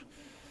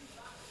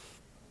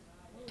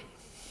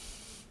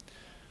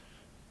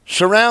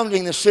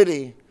 surrounding the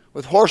city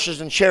with horses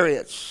and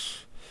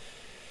chariots.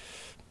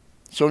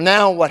 So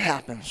now what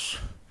happens?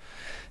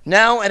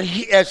 Now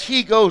as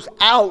he goes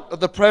out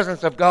of the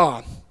presence of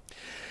God,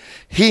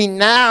 he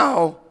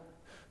now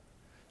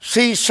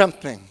sees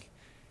something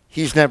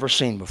he's never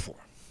seen before.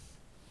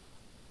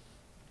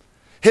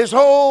 His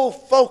whole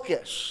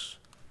focus,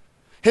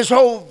 his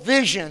whole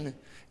vision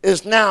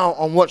is now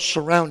on what's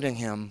surrounding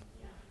him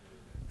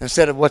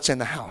instead of what's in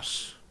the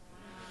house.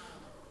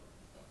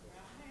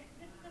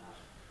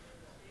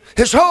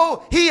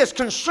 He is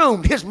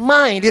consumed. His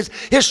mind,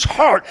 his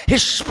heart,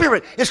 his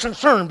spirit is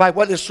concerned by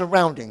what is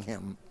surrounding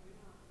him.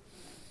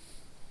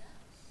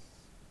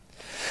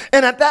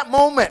 And at that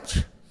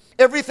moment,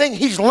 everything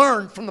he's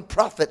learned from the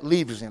prophet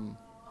leaves him.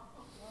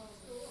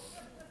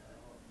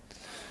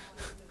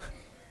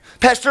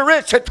 Pastor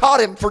Rich had taught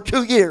him for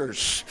 2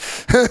 years.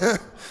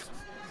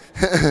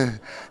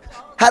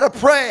 How to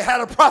pray,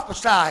 how to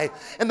prophesy.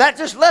 And that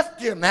just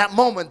left him that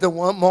moment, the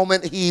one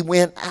moment he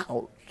went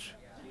out.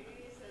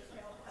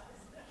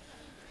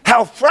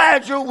 How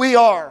fragile we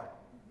are.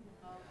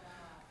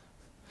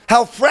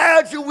 How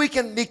fragile we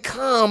can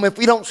become if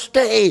we don't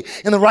stay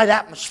in the right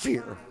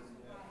atmosphere.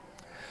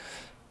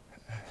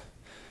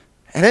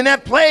 And in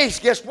that place,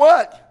 guess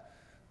what?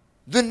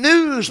 The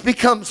news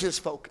becomes his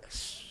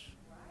focus.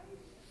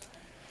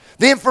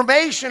 The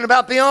information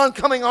about the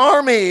oncoming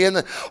army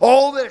and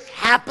all that's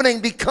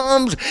happening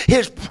becomes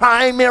his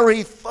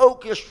primary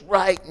focus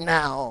right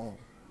now.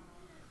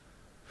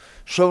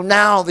 So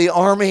now the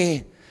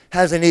army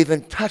hasn't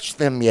even touched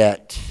them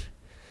yet.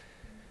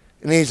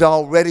 And he's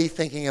already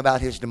thinking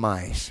about his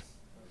demise.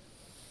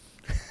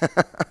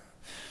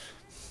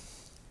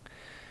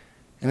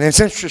 And it's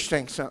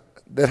interesting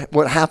that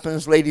what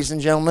happens, ladies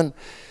and gentlemen,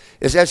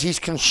 is as he's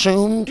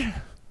consumed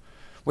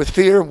with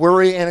fear,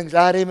 worry, and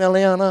anxiety,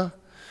 Meliana,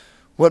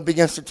 what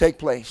begins to take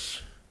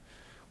place?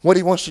 What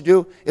he wants to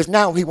do is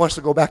now he wants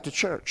to go back to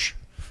church.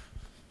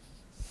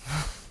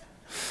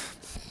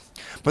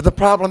 But the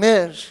problem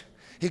is,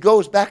 he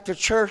goes back to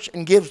church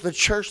and gives the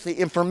church the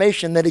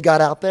information that he got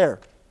out there.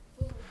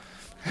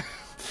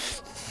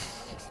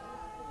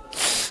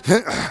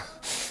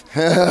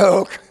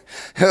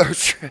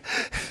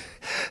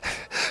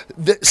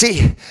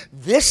 See,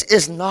 this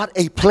is not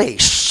a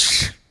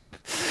place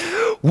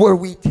where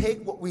we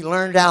take what we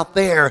learned out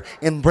there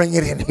and bring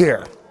it in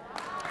here.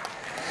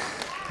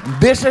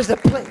 This is a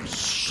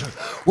place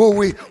where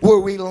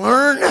we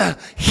learn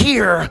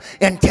here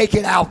and take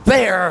it out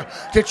there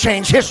to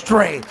change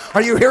history.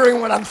 Are you hearing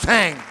what I'm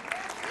saying?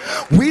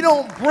 We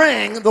don't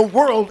bring the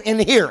world in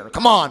here.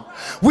 Come on.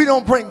 We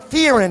don't bring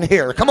fear in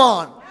here. Come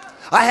on.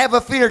 I have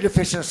a fear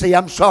deficiency.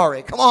 I'm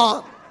sorry. Come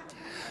on.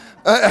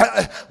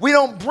 We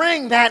don't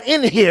bring that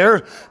in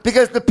here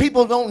because the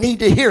people don't need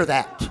to hear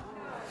that.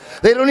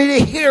 They don't need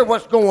to hear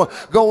what's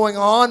going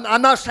on.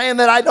 I'm not saying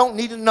that I don't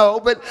need to know,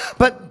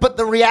 but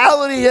the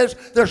reality is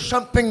there's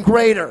something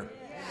greater.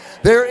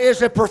 There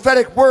is a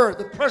prophetic word.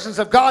 The presence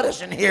of God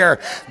is in here.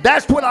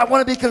 That's what I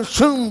want to be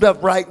consumed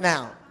of right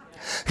now.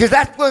 Because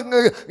that's what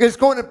is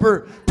going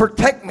to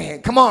protect me.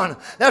 Come on.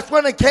 That's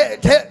going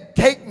to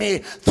take me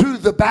through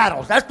the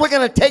battles. That's what's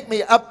going to take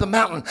me up the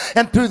mountain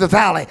and through the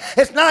valley.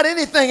 It's not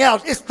anything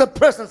else. It's the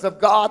presence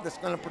of God that's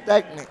going to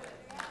protect me.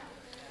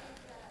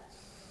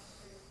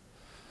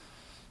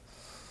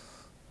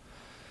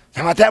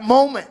 Now at that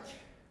moment,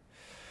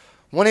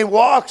 when he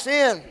walks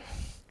in,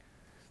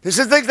 this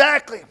is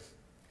exactly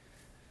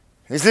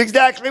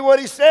what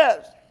he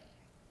says.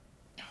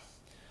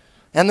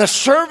 And the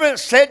servant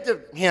said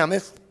to him,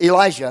 it's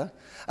Elijah,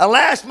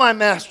 "Alas, my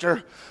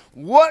master,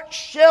 what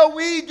shall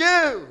we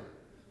do?"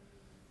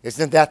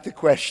 Isn't that the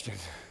question?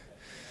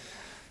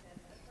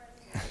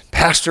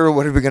 Pastor,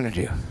 what are we going to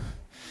do?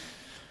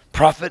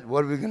 Prophet,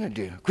 what are we going to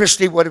do?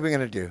 Christy, what are we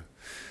going to do?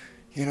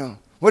 You know,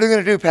 what are we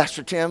going to do,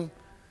 Pastor Tim?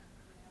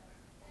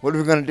 What are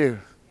we going to do?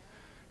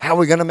 How are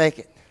we going to make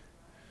it?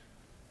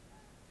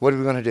 What are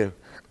we going to do?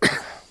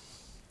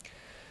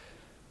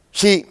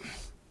 See,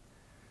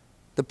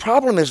 the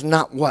problem is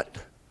not what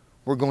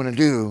we're going to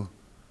do.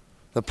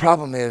 The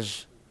problem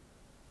is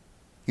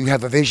you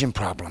have a vision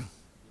problem.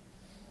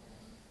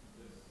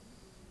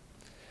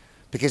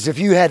 Because if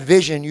you had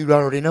vision, you'd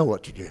already know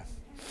what to do.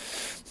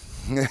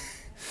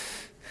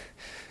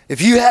 If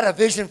you had a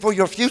vision for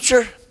your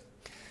future,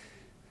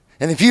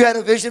 and if you had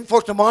a vision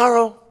for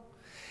tomorrow,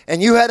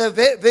 and you had a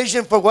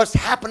vision for what's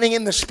happening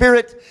in the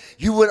spirit,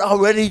 you would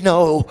already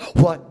know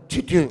what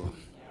to do.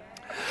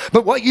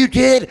 But what you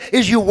did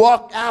is you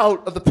walked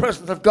out of the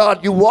presence of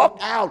God. You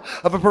walked out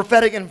of a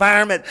prophetic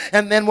environment.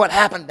 And then what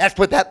happened? That's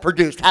what that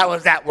produced. How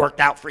has that worked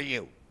out for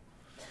you?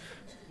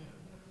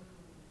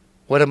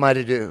 What am I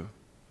to do?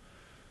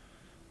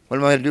 What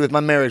am I going to do with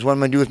my marriage? What am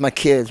I going to do with my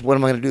kids? What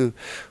am I going to do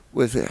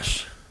with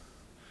this?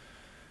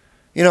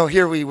 You know,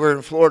 here we were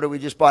in Florida. We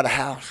just bought a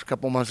house a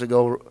couple months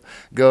ago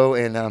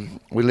and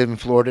we live in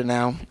Florida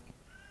now.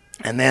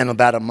 And then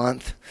about a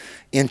month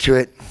into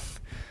it,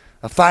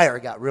 a fire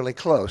got really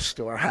close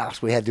to our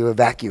house. We had to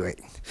evacuate.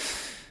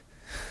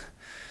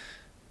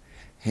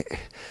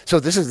 So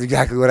this is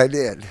exactly what I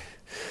did.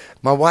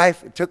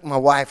 It took my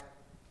wife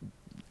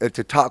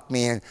to talk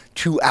me in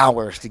 2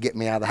 hours to get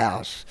me out of the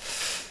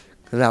house.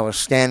 Because I was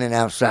standing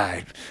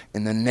outside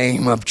in the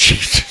name of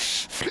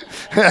Jesus.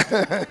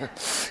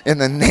 In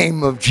the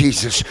name of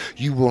Jesus,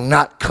 you will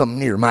not come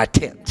near my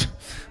tent.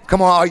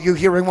 Come on, are you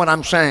hearing what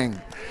I'm saying?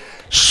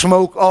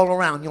 Smoke all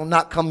around. You'll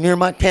not come near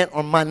my tent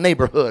or my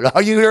neighborhood.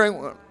 Are you hearing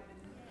what?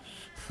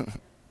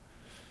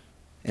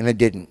 And it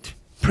didn't.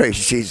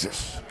 Praise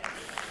Jesus.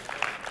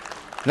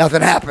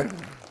 Nothing happened.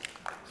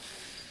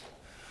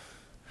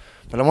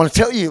 But I want to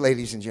tell you,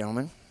 ladies and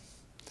gentlemen,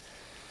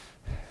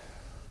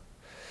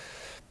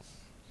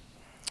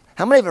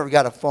 how many of you ever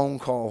got a phone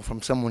call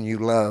from someone you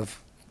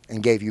love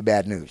and gave you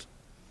bad news?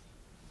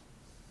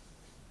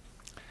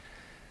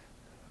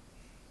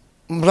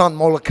 I was on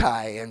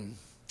Molokai in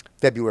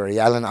February.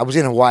 I was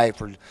in Hawaii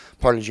for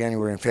part of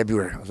January and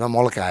February. I was on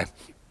Molokai,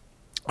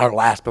 our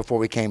last before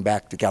we came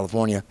back to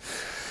California.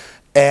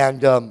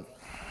 And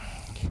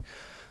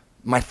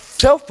my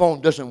cell phone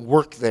doesn't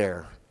work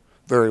there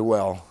very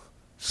well.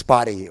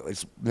 Spotty.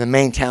 It's the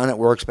main town it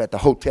works, but at the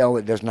hotel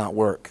it does not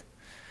work.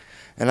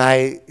 And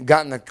I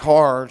got in the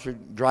car to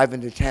drive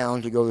into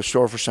town to go to the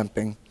store for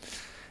something,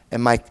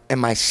 and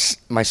my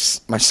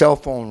cell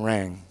phone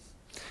rang,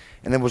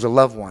 and it was a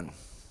loved one.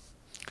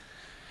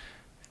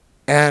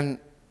 And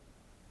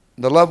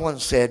the loved one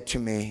said to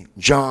me,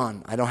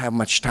 "John, I don't have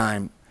much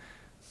time,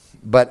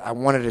 but I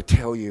wanted to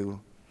tell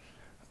you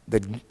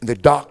that the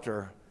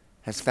doctor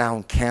has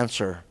found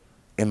cancer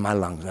in my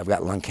lungs. I've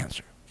got lung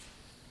cancer."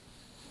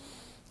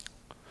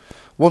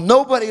 Well,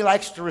 nobody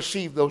likes to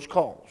receive those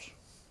calls.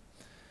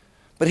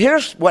 But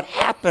here's what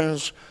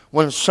happens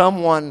when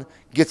someone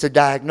gets a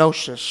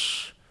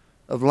diagnosis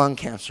of lung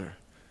cancer.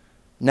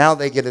 Now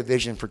they get a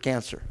vision for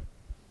cancer.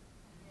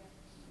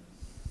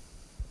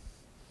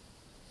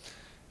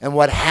 And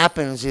what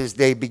happens is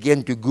they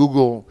begin to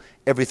Google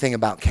everything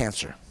about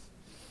cancer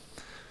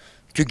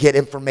to get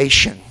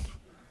information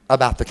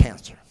about the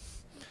cancer.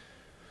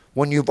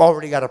 When you've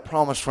already got a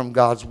promise from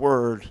God's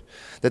word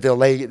that they'll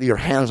lay your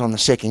hands on the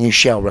sick and you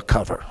shall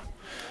recover.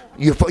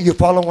 You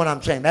follow what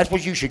I'm saying? That's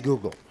what you should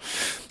Google.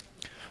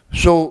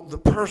 So the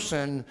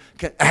person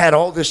had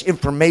all this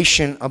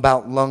information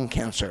about lung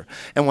cancer.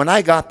 And when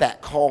I got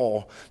that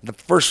call, the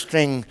first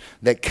thing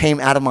that came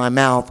out of my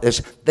mouth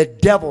is, the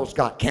devil's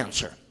got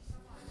cancer.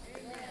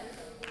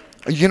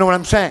 You know what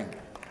I'm saying?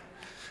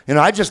 You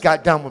know, I just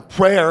got done with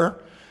prayer,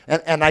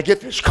 and I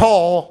get this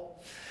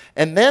call,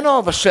 and then all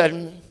of a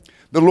sudden,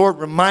 the Lord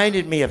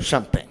reminded me of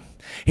something.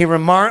 He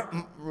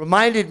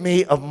reminded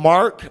me of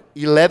Mark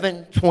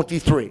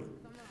 11:23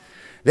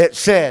 that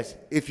says,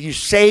 if you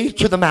say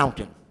to the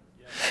mountain,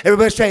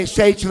 everybody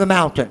say to the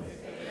mountain.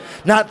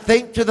 Not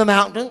think to the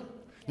mountain,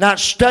 not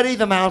study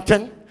the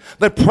mountain,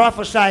 but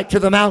prophesy to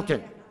the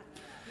mountain.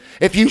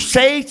 If you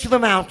say to the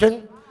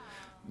mountain,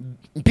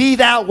 be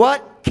thou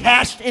what?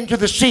 Cast into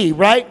the sea,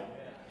 right?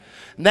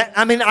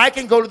 I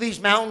can go to these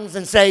mountains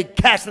and say,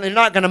 cast, and they're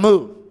not going to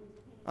move.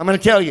 I'm going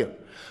to tell you.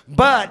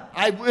 But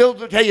I will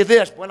tell you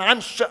this, when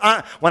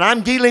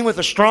I'm dealing with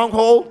a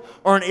stronghold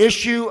or an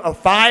issue of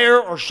fire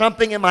or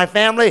something in my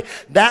family,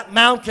 that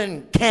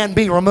mountain can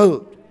be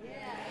removed.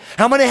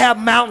 How many have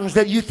mountains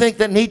that you think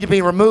that need to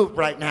be removed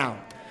right now?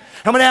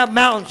 How many have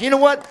mountains? You know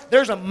what?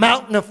 There's a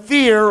mountain of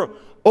fear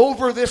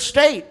over this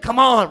state. Come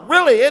on,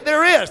 really,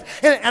 there is.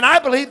 And I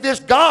believe this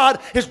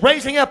God is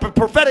raising up a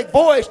prophetic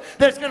voice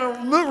that's going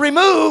to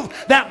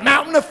remove that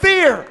mountain of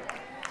fear.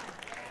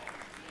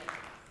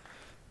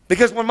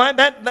 Because when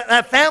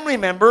that family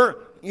member,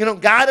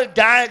 got a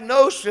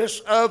diagnosis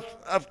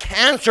of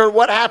cancer,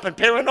 what happened?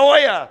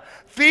 Paranoia,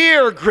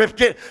 fear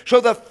gripped it.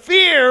 So the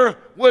fear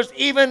was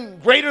even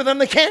greater than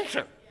the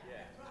cancer.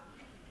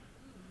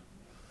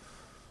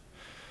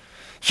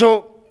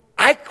 So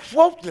I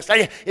quote this.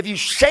 If you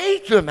say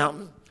to the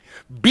mountain,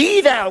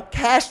 be thou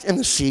cast in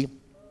the sea,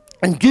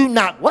 and do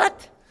not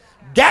what?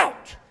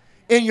 Doubt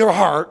in your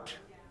heart,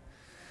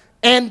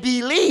 and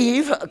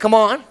believe, come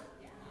on,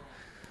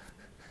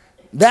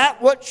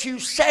 that what you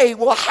say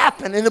will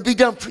happen and it'll be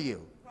done for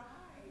you.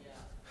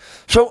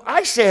 So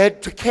I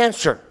said to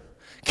cancer,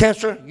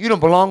 you don't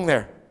belong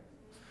there.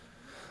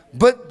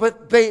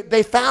 But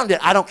they found it.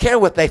 I don't care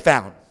what they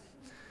found.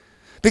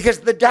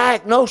 Because the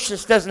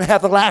diagnosis doesn't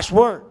have the last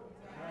word.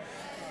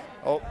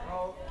 Oh,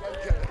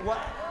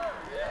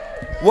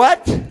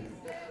 what?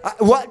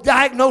 What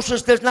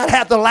diagnosis does not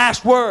have the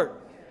last word?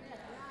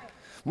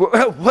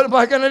 What am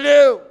I going to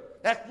do?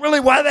 That's really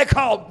why they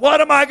called.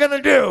 What am I going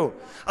to do?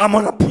 I'm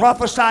going to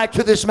prophesy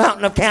to this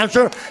mountain of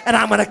cancer, and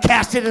I'm going to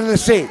cast it in the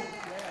sea.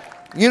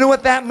 You know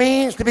what that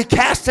means? To be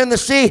cast in the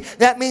sea,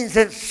 that means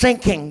it's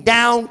sinking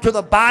down to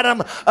the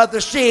bottom of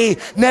the sea,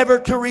 never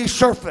to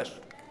resurface.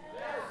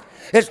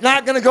 It's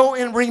not going to go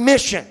in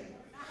remission.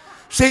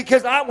 See,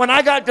 because when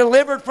I got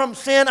delivered from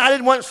sin, I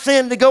didn't want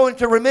sin to go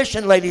into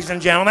remission, ladies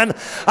and gentlemen.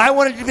 I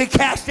wanted to be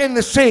cast in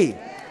the sea,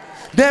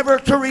 never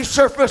to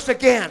resurface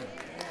again.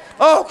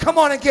 Oh, come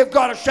on and give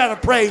God a shout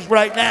of praise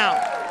right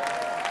now.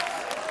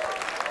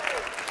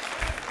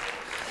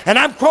 And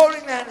I'm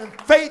quoting that, and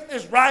faith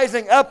is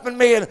rising up in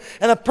me, and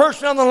the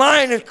person on the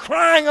line is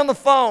crying on the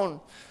phone.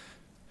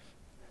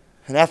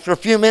 And after a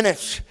few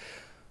minutes,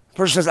 the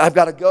person says, I've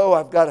got to go.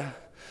 I've got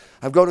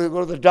to go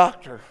to the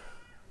doctor.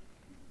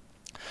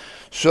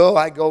 So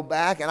I go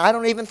back, and I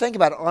don't even think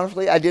about it.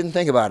 Honestly, I didn't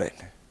think about it.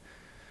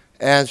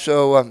 And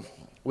so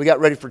we got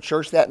ready for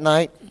church that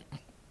night.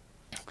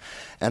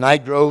 And I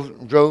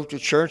drove to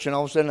church, and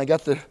all of a sudden I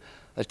got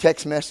a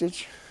text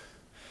message.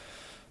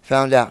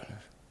 Found out.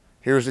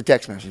 Here's the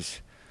text message.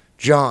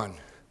 John,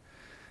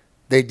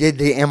 they did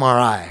the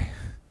MRI.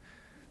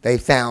 They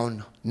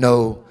found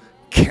no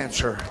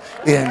cancer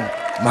in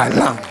my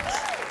lungs.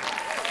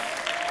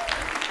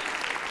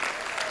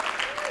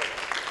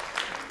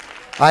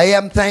 I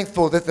am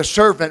thankful that the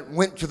servant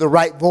went to the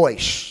right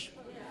voice.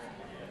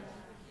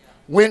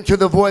 Went to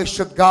the voice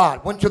of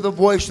God, went to the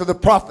voice of the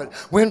prophet,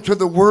 went to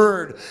the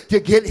word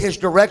to get his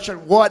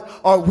direction. What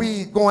are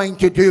we going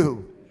to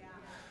do?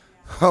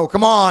 Oh,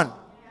 come on.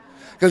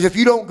 Because if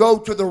you don't go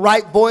to the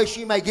right voice,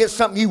 you may get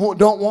something you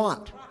don't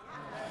want.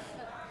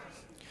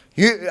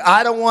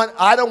 I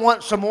don't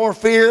want some more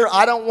fear.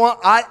 I don't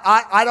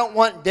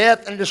want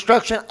death and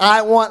destruction.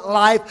 I want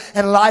life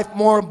and life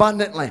more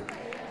abundantly.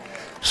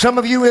 Some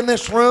of you in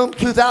this room,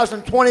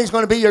 2020 is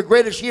going to be your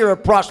greatest year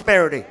of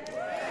prosperity.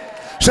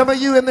 Some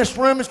of you in this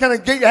room is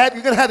going to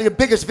have your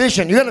biggest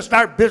vision. You're going to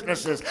start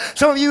businesses.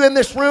 Some of you in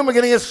this room are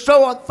going to get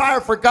so on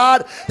fire for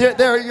God.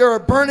 You're a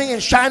burning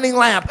and shining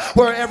lamp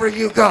wherever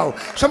you go.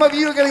 Some of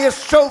you are going to get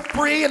so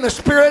free in the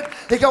spirit.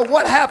 They go,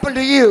 what happened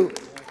to you?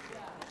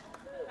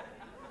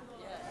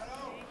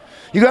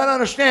 You got to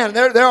understand,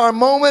 there are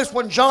moments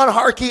when John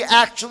Harkey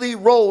actually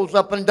rolls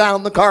up and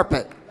down the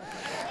carpet.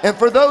 And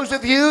for those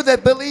of you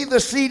that believe the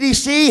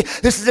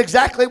CDC, this is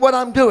exactly what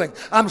I'm doing.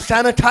 I'm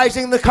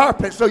sanitizing the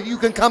carpet so you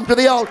can come to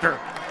the altar.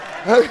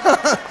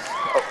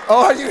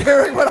 Oh, are you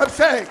hearing what I'm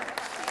saying?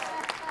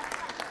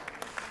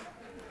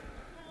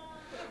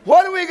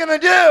 What are we going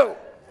to do?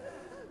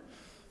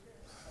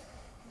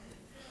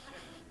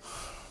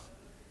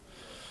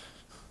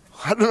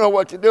 I don't know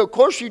what to do. Of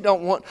course you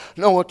don't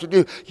know what to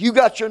do. You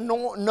got your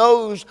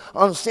nose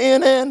on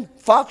CNN,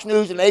 Fox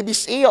News, and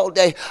ABC all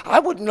day.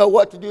 I wouldn't know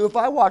what to do if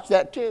I watched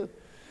that too.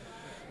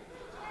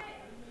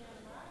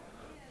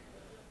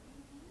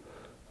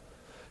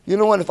 You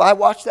know what? If I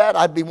watched that,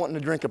 I'd be wanting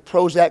to drink a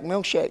Prozac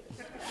milkshake.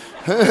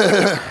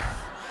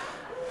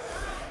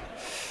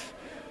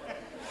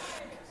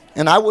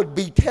 And I would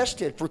be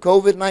tested for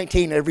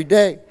COVID-19 every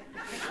day.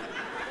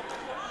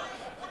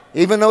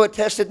 Even though it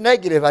tested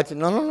negative, I said,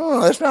 no,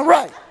 that's not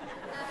right.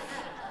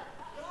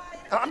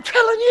 I'm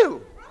telling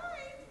you.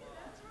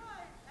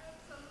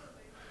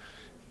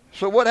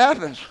 So what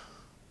happens?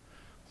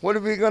 What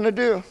are we going to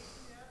do?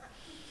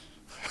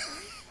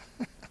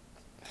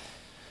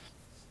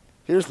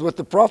 Here's what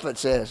the prophet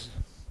says.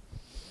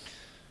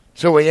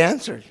 So he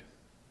answered,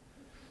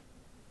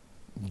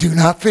 Do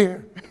not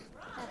fear.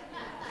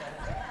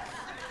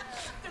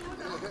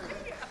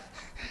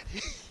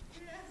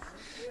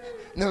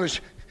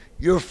 Notice,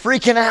 you're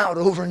freaking out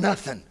over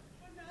nothing.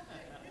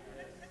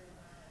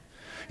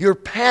 You're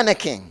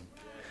panicking.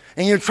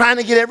 And you're trying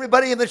to get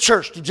everybody in the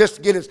church to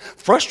just get as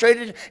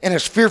frustrated and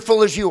as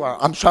fearful as you are.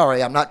 I'm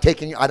sorry, I'm not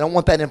taking you. I don't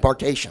want that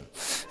impartation.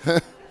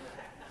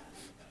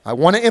 I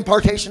want an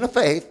impartation of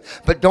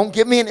faith, but don't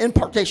give me an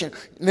impartation.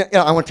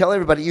 I want to tell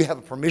everybody, you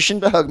have permission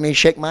to hug me,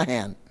 shake my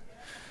hand.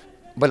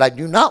 But I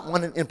do not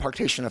want an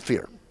impartation of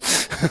fear.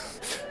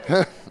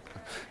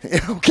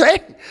 Okay?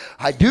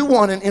 I do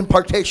want an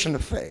impartation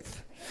of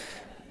faith.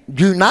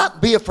 Do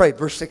not be afraid.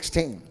 Verse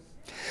 16.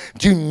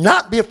 Do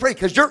not be afraid,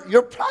 because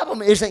your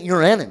problem isn't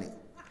your enemy.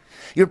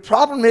 Your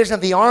problem isn't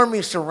the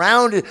army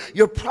surrounded.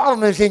 Your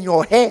problem is in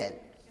your head.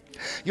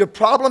 Your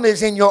problem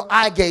is in your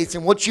eye gates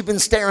and what you've been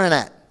staring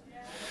at.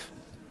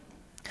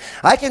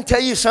 I can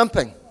tell you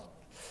something.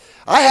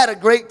 I had a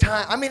great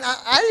time. I mean,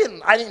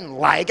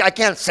 I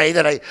can't say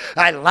that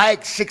I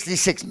liked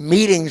 66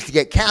 meetings to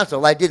get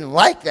canceled. I didn't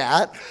like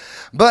that.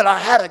 But I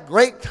had a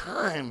great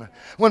time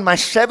when my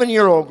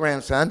 7-year-old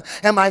grandson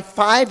and my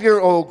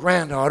 5-year-old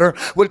granddaughter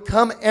would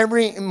come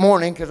every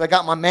morning, because I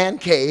got my man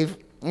cave,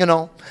 you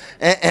know,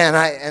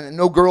 and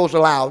no girls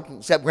allowed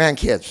except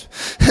grandkids.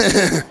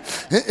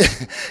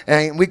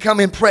 And we come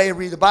and pray and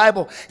read the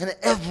Bible, and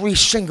every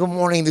single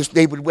morning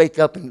they would wake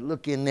up and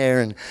look in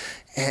there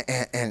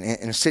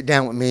and sit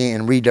down with me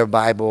and read their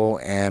Bible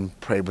and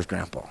pray with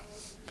Grandpa.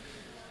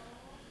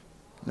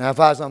 Now, if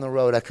I was on the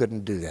road, I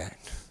couldn't do that.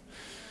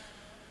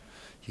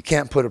 You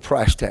can't put a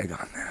price tag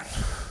on that.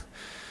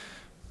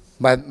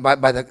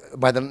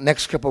 By the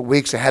next couple of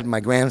weeks, I had my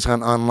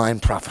grandson online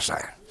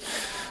prophesying.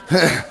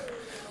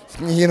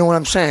 You know what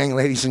I'm saying,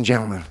 ladies and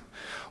gentlemen?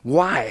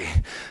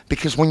 Why?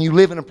 Because when you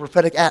live in a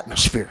prophetic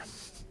atmosphere,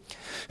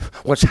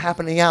 what's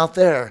happening out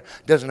there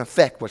doesn't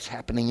affect what's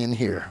happening in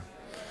here.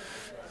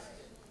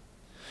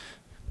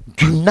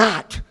 Do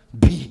not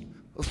be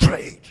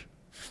afraid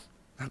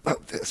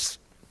about this.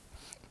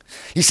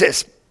 He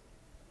says,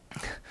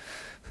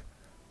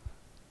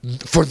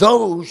 for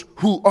those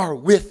who are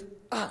with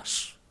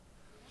us.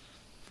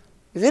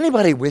 Is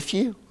anybody with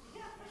you?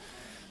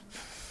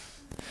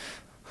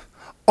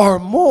 Are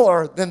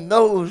more than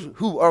those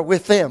who are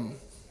with them.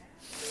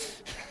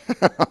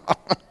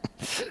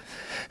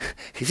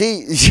 You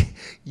see,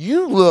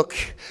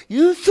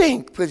 you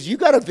think, because you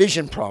got a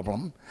vision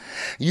problem,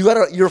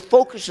 your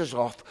focus is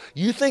off.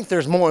 You think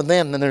there's more of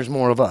them than there's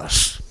more of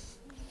us.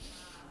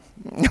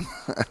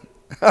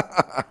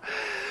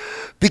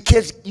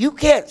 Because you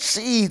can't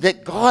see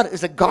that God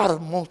is a God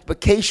of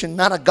multiplication,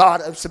 not a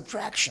God of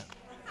subtraction.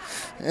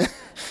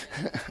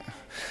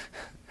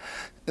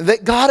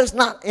 That God is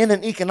not in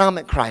an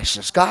economic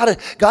crisis. God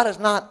is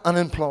not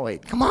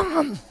unemployed. Come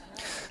on.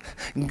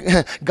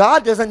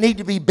 God doesn't need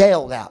to be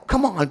bailed out.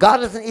 Come on. God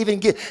doesn't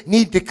even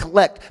need to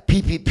collect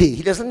PPP.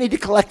 He doesn't need to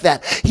collect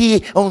that.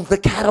 He owns the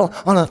cattle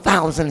on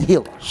 1,000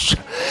 hills.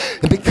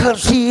 And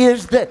because he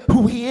is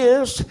who he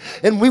is,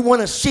 and we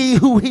want to see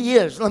who he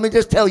is, let me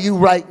just tell you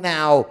right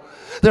now,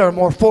 there are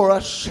more for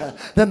us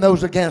than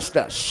those against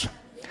us.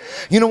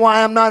 You know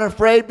why I'm not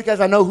afraid? Because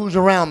I know who's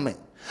around me.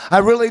 I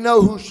really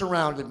know who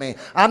surrounded me.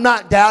 I'm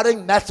not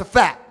doubting. That's a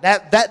fact.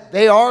 That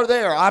they are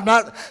there.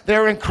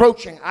 They're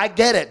encroaching. I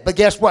get it. But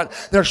guess what?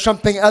 There's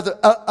something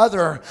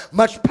other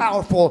much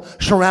powerful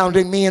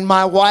surrounding me and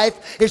my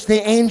wife. It's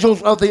the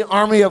angels of the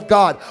army of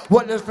God.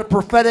 What does the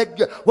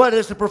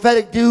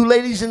prophetic do,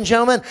 ladies and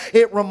gentlemen?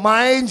 It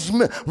reminds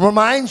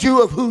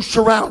you of who's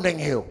surrounding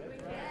you.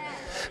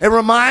 It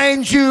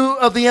reminds you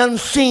of the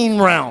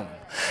unseen realm.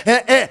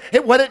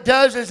 What it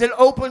does is it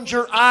opens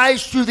your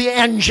eyes to the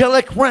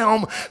angelic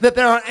realm, that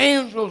there are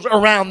angels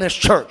around this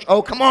church.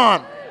 Oh, come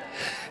on.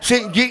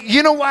 See,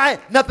 you know why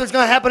nothing's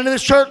going to happen in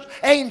this church?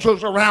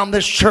 Angels around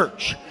this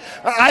church.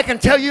 I can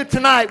tell you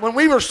tonight, when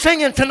we were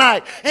singing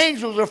tonight,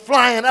 angels are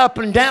flying up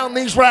and down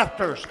these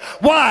rafters.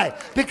 Why?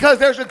 Because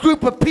there's a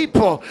group of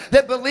people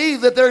that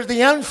believe that there's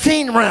the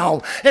unseen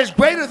realm is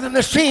greater than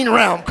the seen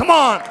realm. Come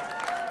on.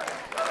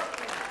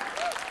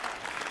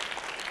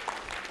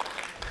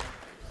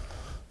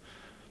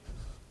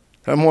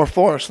 There are more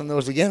for us than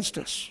those against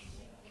us.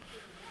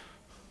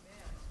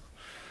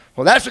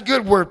 Well, that's a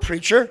good word,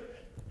 preacher.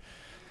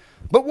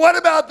 But what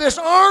about this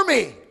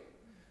army?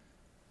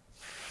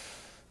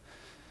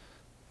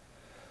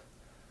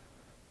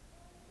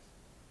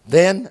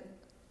 Then,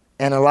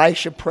 and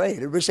Elisha prayed.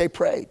 Everybody say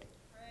prayed.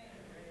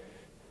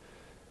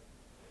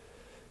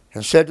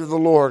 And said to the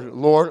Lord,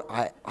 Lord,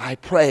 I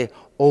pray,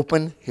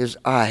 open his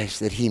eyes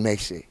that he may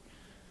see.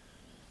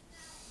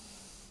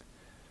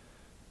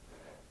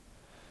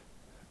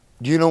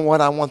 Do you know what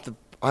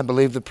I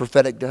believe the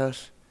prophetic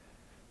does?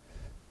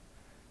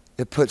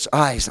 It puts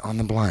eyes on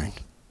the blind.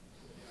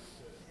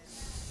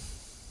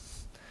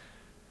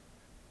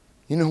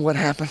 You know what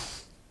happened?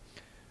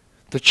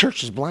 The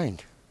church is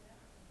blind.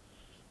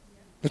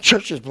 The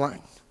church is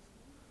blind.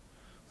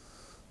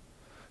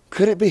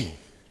 Could it be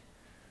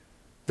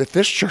that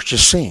this church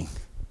is seeing,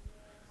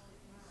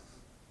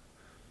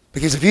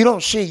 Because if you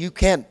don't see, you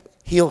can't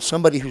heal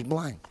somebody who's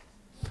blind.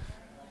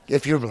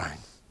 If you're blind.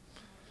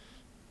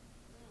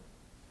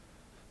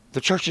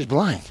 The church is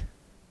blind.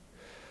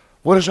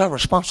 What is our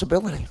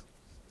responsibility?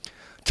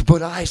 To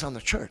put eyes on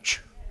the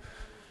church.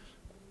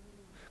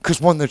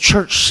 Because when the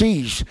church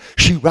sees,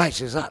 she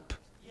rises up.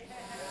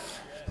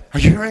 Are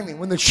you hearing me?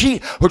 When the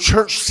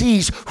church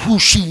sees who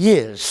she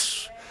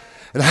is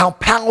and how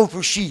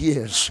powerful she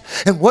is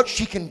and what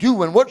she can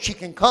do and what she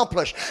can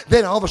accomplish,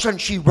 then all of a sudden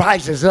she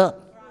rises up.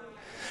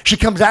 She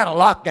comes out of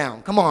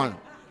lockdown. Come on.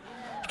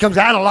 She comes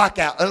out of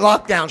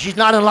lockdown. She's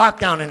not in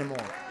lockdown anymore.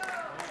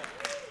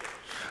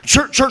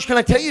 Church, can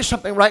I tell you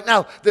something right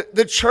now?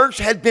 The church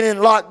had been in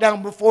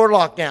lockdown before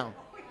lockdown.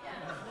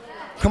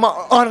 Come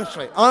on,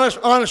 honestly.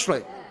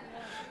 Honestly,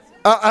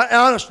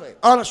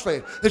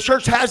 the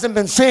church hasn't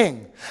been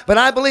seeing. But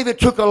I believe it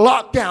took a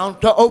lockdown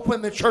to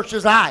open the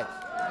church's eyes.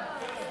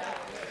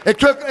 It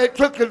took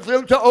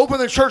to open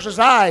the church's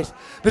eyes.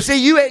 But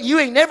see, you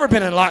ain't never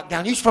been in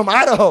lockdown. You're from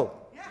Idaho.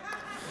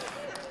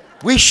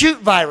 We shoot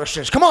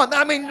viruses. Come on,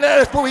 I mean,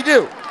 that's what we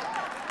do.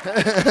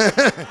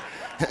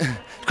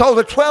 It's called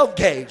a 12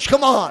 gauge.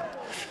 Come on.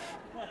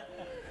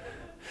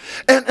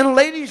 And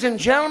ladies and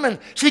gentlemen,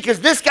 see, because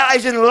this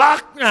guy's in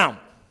lockdown.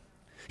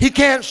 He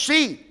can't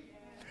see.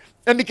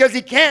 And because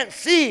he can't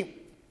see,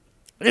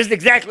 this is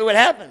exactly what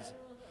happens.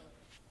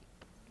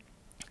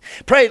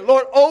 Pray,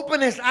 Lord,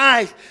 open his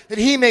eyes that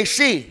he may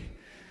see.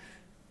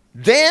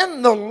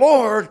 Then the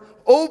Lord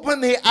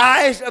opened the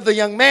eyes of the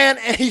young man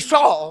and he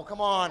saw. Oh, come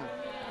on.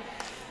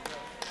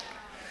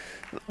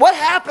 What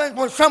happens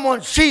when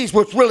someone sees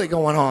what's really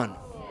going on?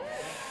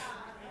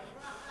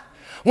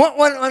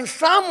 When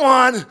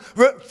someone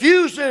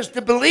refuses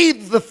to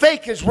believe the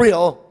fake is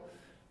real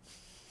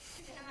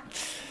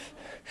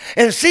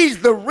and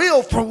sees the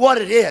real for what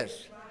it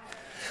is,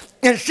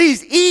 and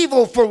sees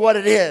evil for what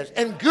it is,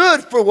 and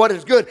good for what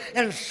is good,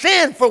 and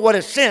sin for what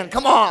is sin.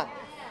 Come on.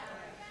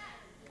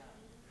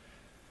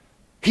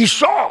 He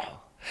saw.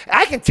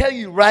 I can tell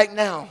you right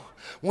now,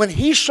 when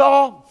he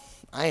saw,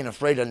 I ain't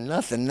afraid of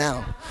nothing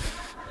now.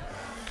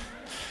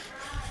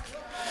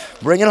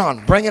 Bring it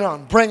on, bring it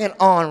on, bring it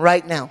on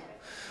right now.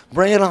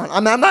 Bring it on.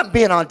 I'm not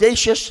being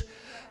audacious,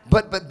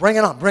 but bring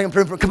it on. Bring it.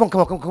 Come on,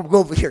 go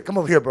over here. Come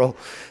over here, bro.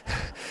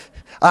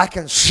 I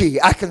can see.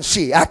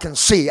 Say, I can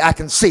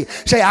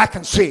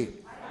see.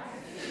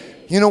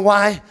 You know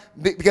why?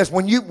 Because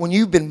when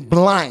you've been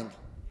blind,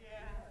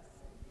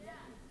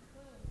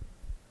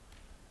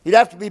 you'd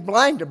have to be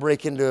blind to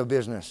break into a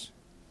business.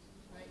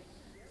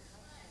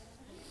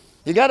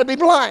 You got to be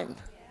blind.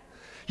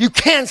 You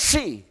can't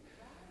see.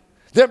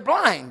 They're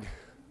blind.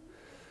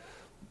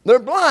 They're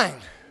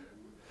blind.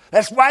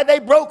 That's why they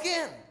broke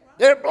in.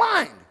 They're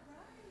blind.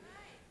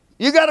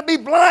 You got to be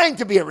blind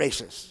to be a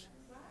racist.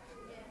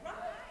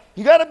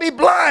 You got to be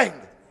blind.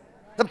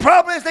 The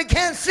problem is they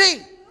can't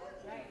see.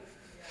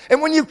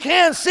 And when you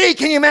can't see,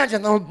 can you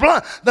imagine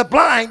the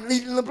blind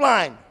leading the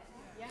blind?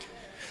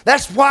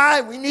 That's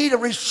why we need a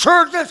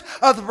resurgence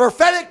of the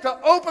prophetic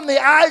to open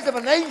the eyes of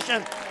a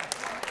nation.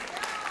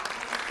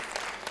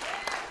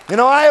 You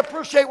know, I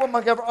appreciate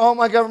what all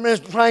my government is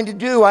trying to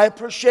do. I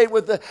appreciate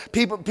what the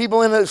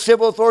people in the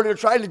civil authority are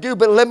trying to do.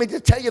 But let me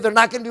just tell you, they're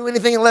not going to do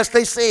anything unless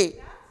they see.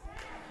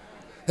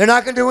 They're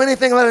not going to do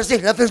anything unless they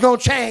see. Nothing's going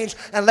to change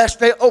unless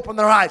they open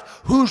their eyes.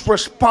 Whose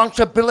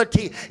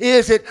responsibility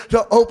is it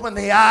to open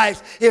the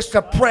eyes? It's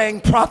the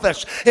praying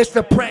prophets. It's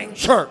the praying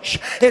church.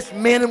 It's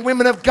men and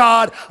women of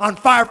God on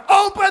fire.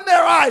 Open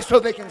their eyes so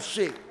they can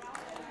see.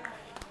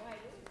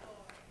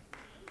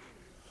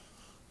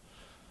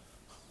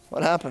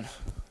 What happened?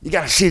 You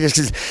got to see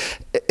this.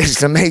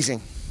 It's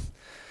amazing.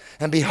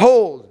 And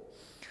behold,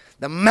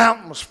 the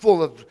mountain was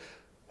full of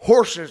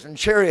horses and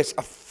chariots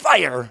of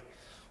fire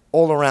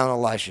all around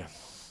Elisha.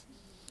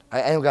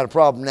 I ain't got a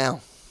problem now.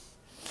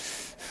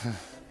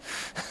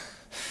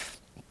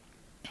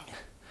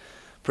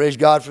 Praise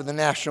God for the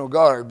National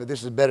Guard, but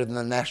this is better than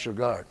the National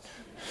Guard.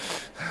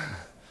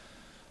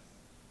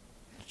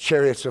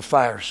 Chariots of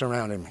fire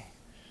surrounding me.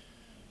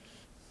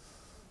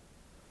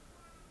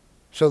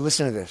 So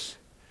listen to this.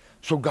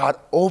 So God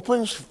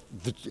opens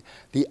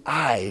the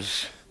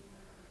eyes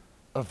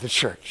of the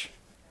church.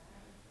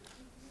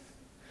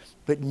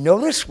 But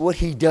notice what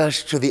he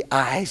does to the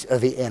eyes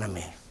of the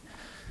enemy.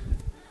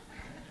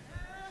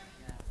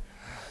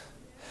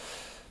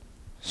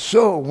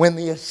 So when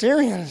the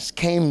Assyrians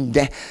came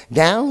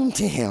down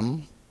to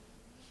him,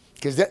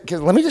 because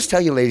let me just tell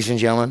you, ladies and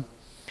gentlemen,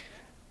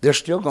 they're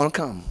still going to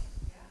come.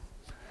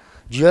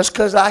 Just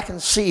because I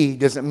can see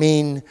doesn't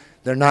mean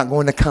they're not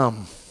going to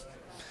come.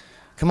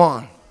 Come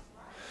on.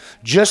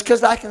 Just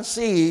because I can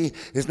see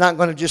is not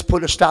going to just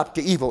put a stop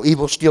to evil.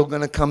 Evil's still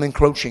going to come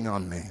encroaching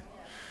on me.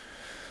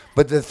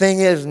 But the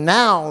thing is,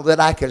 now that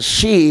I can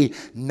see,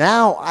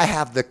 now I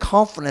have the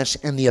confidence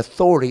and the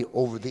authority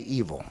over the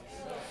evil.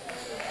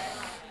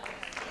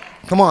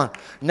 Come on.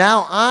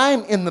 Now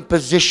I'm in the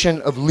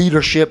position of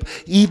leadership.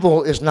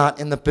 Evil is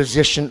not in the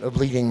position of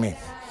leading me.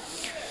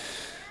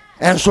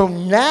 And so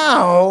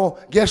now,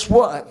 guess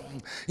what?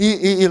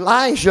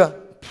 Elijah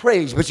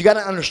praise. But you got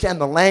to understand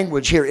the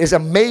language here is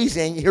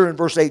amazing here in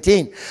verse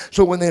 18.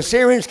 So when the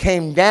Assyrians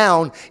came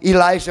down,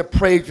 Elijah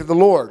prayed to the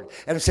Lord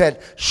and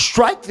said,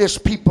 strike this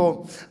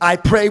people, I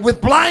pray,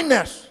 with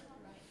blindness.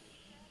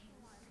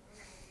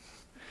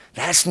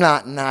 That's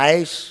not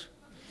nice.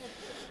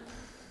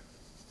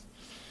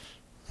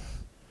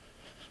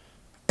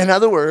 In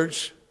other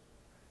words,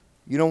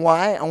 you know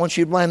why I want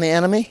you to blind the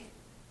enemy?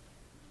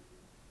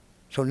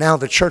 So now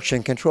the church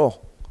in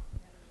control.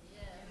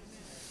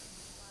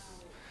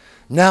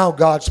 Now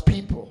God's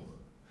people.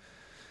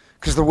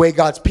 Because the way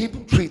God's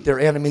people treat their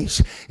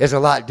enemies is a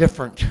lot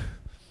different.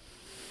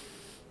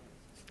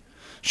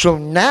 So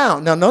now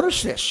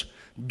notice this.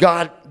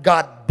 God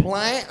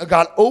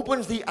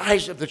opens the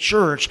eyes of the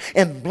church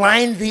and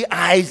blinds the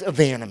eyes of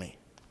the enemy.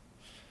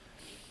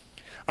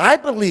 I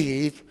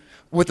believe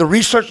with the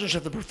researchers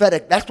of the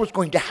prophetic, that's what's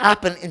going to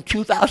happen in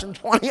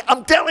 2020.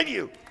 I'm telling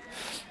you.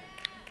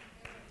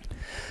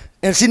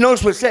 And see,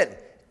 notice what it said.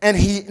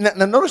 And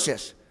now notice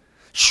this.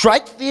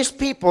 Strike these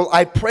people,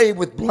 I pray,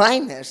 with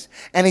blindness.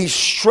 And he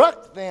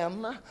struck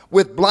them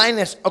with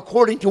blindness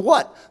according to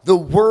what? The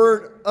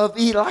word of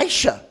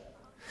Elisha.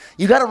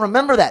 You got to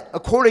remember that.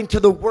 According to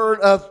the word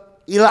of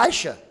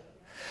Elisha.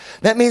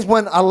 That means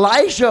when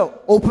Elijah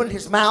opened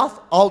his mouth,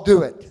 I'll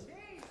do it.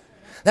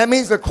 That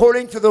means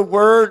according to the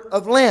word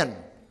of Lynn.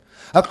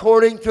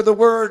 According to the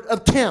word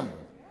of Tim.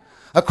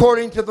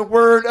 According to the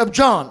word of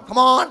John. Come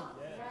on.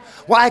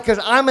 Why? Because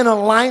I'm in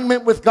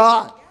alignment with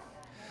God.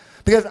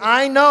 Because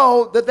I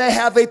know that they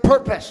have a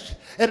purpose.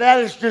 And that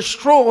is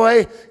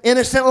destroy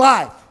innocent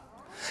life.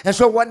 And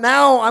so what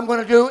now I'm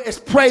going to do is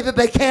pray that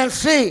they can't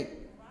see.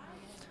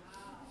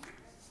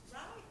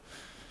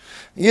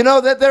 You know,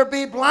 that they'll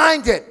be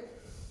blinded.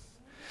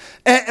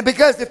 And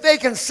because if they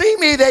can see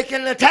me, they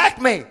can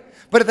attack me.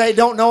 But if they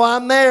don't know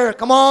I'm there,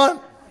 come on.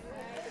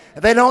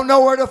 If they don't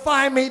know where to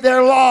find me,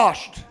 they're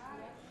lost.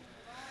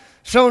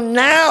 So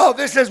now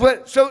this is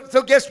what, so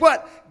guess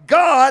what?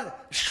 God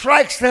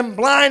strikes them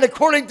blind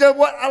according to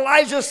what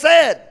Elijah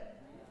said.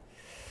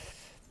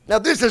 Now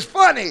this is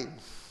funny.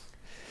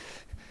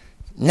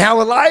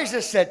 Now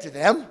Elijah said to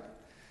them,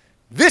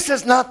 this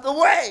is not the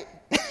way.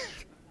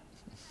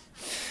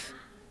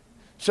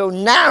 So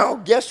now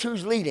guess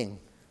who's leading?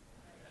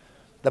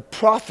 The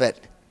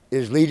prophet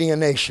is leading a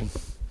nation.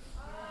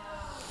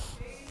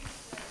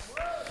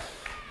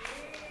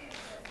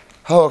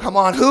 Oh, come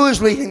on. Who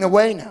is leading the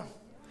way now?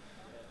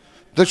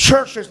 The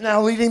church is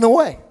now leading the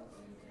way.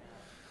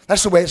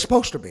 That's the way it's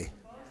supposed to be.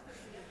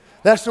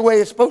 That's the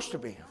way it's supposed to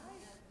be.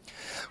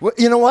 Well,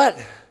 you know what?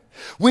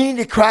 We need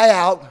to cry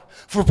out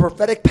for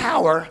prophetic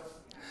power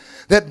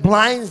that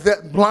blinds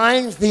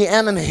the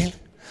enemy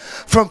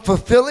from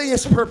fulfilling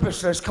his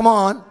purposes. Come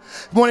on.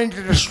 Wanting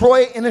to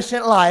destroy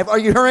innocent life. Are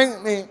you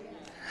hearing me?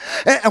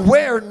 And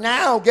where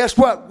now, guess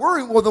what?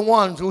 We're the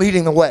ones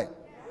leading the way.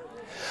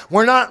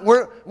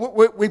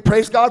 We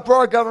praise God for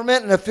our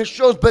government and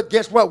officials, but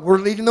guess what? We're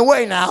leading the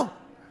way now.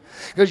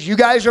 Because you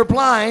guys are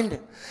blind,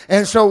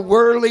 and so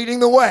we're leading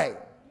the way.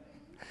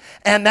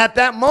 And at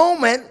that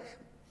moment,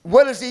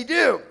 what does he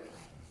do?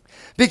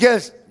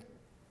 Because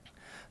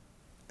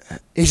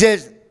he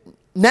says,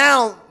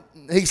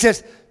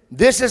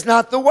 this is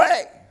not the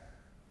way,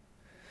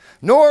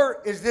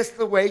 nor is this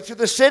the way to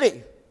the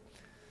city.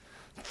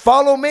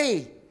 Follow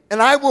me,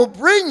 and I will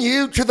bring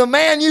you to the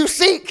man you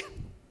seek.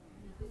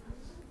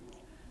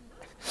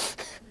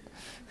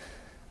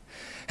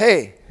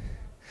 Hey,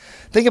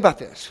 think about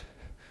this.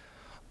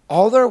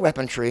 All their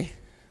weaponry,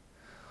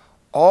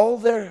 all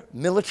their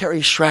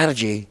military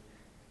strategy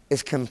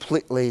is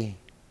completely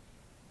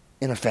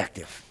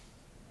ineffective.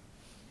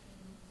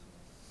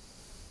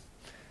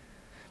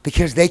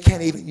 Because they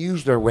can't even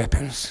use their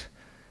weapons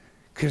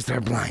because they're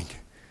blind.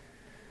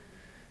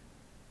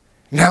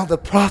 Now the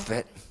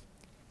prophet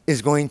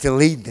is going to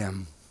lead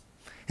them.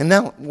 And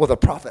now, well, the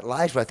prophet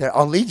lies right there.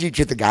 I'll lead you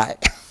to the guy.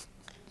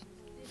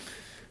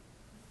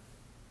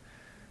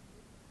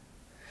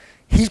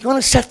 He's going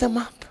to set them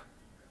up.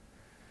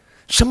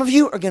 Some of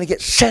you are going to get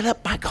set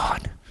up by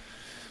God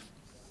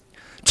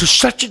to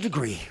such a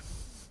degree.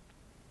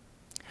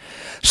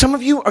 Some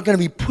of you are going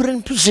to be put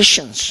in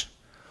positions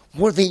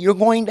where you're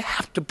going to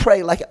have to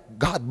pray like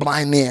God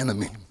blind the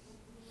enemy.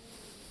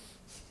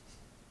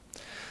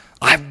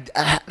 I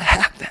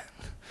have that.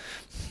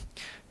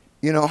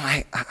 You know,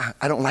 I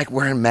don't like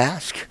wearing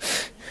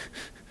masks.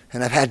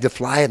 And I've had to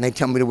fly and they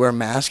tell me to wear a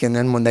mask. And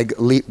then when they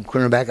leave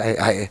back,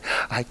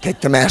 I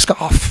take the mask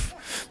off.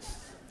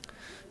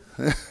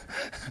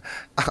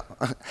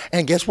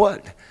 And guess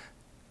what?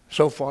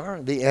 So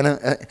far,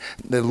 the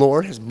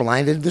Lord has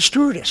blinded the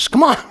stewardess.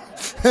 Come on.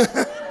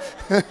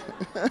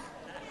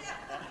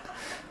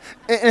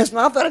 And it's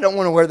not that I don't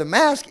want to wear the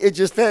mask. It's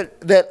just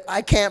that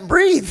I can't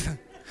breathe,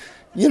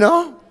 you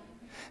know.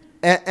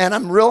 And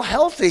I'm real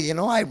healthy, you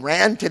know. I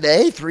ran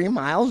today 3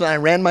 miles, and I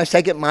ran my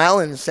second mile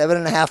in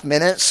 7.5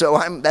 minutes. So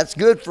that's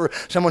good for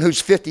someone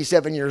who's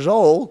 57 years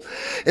old.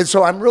 And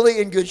so I'm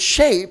really in good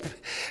shape.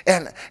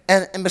 And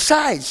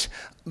besides,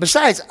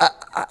 Besides,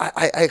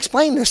 I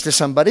explained this to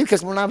somebody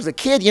because when I was a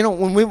kid, you know,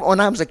 when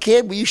I was a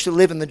kid, we used to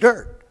live in the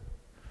dirt.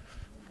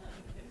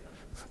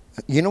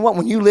 You know what?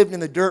 When you lived in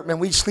the dirt, man,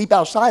 we'd sleep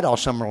outside all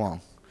summer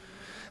long.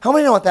 How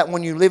many know that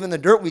when you live in the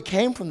dirt, we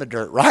came from the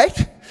dirt,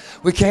 right?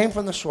 We came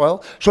from the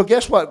soil. So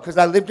guess what? Because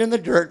I lived in the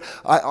dirt,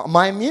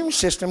 my immune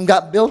system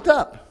got built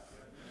up.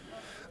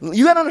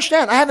 You got to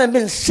understand, I haven't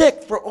been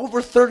sick for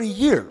over 30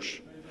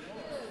 years.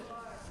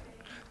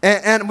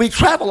 And we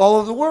travel all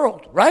over the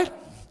world, right?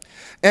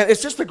 And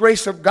it's just the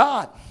grace of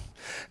God.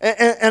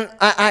 And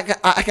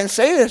I can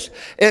say this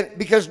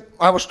because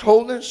I was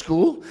told in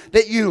school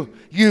that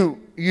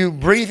you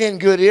breathe in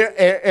good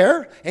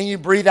air and you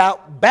breathe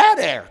out bad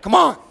air. Come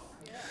on.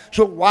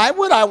 So why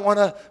would I want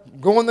to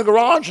go in the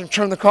garage and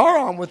turn the car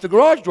on with the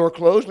garage door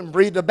closed and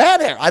breathe the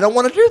bad air? I don't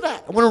want to do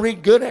that. I want to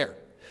breathe good air.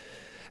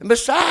 And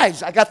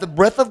besides, I got the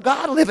breath of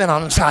God living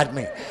on inside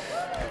me.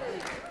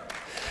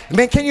 I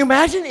mean, can you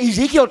imagine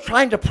Ezekiel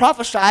trying to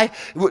prophesy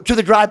to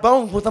the dry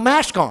bones with a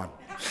mask on?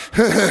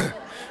 You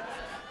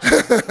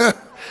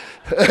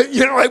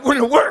know, it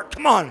wouldn't work.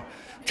 Come on.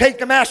 Take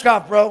the mask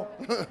off, bro.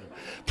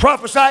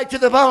 Prophesy to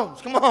the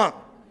bones. Come on.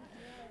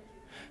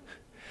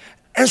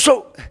 And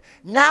so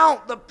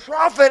now the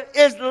prophet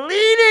is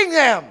leading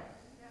them.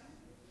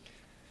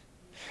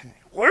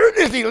 Where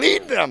does he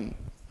lead them?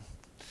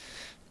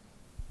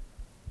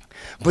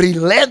 But he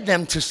led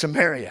them to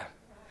Samaria.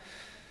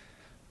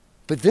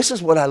 But this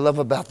is what I love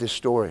about this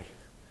story.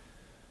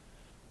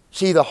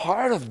 See, the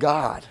heart of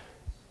God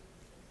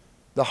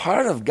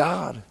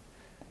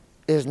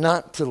is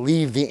not to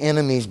leave the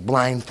enemies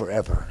blind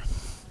forever.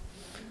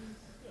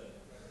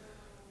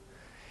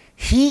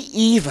 He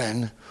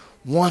even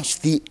wants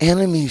the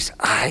enemy's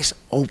eyes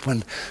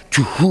open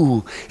to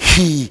who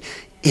he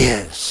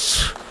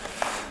is.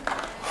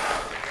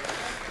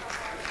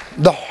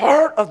 The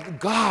heart of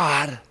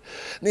God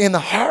and the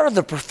heart of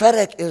the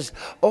prophetic is,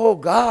 oh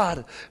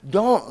God,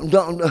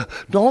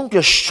 don't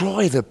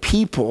destroy the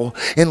people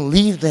and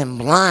leave them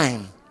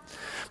blind.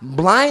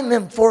 Blind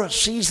them for a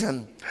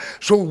season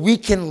so we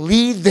can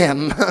lead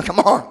them, come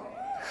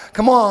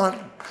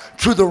on,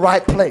 to the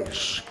right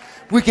place.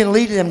 We can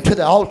lead them to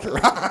the altar.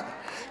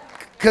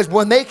 Because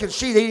when they could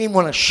see, they didn't even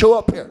want to show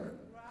up here.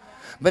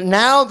 But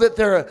now that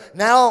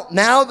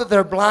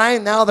they're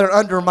blind, now they're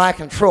under my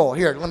control.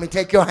 Here, let me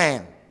take your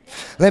hand.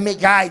 Let me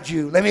guide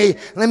you. Let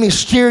me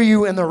steer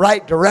you in the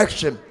right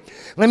direction.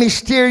 Let me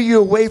steer you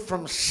away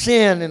from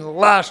sin and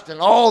lust and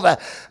all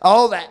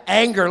that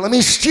anger. Let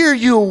me steer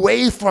you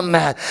away from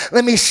that.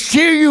 Let me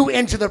steer you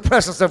into the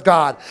presence of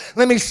God.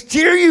 Let me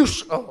steer you.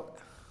 Oh.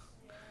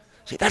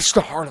 See, that's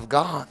the heart of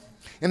God.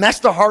 And that's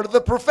the heart of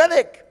the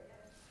prophetic.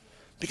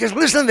 Because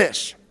listen to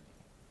this.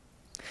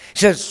 He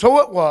says,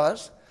 so it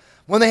was,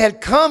 when they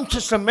had come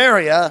to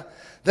Samaria,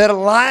 that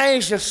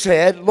Elijah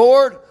said,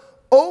 Lord,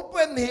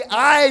 open the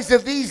eyes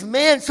of these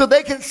men so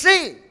they can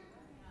see.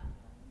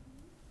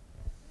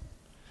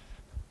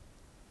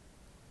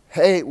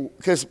 Hey,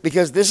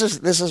 because this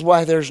is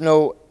why there's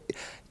no,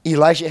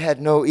 Elisha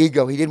had no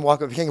ego. He didn't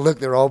walk up to the king, look,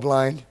 they're all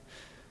blind.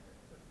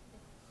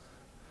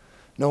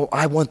 No,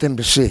 I want them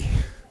to see.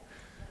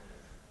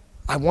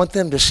 I want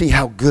them to see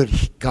how good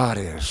God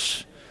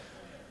is.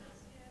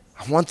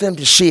 I want them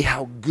to see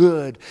how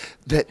good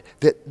that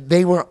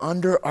they were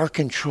under our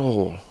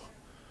control.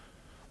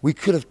 We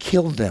could have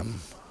killed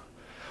them.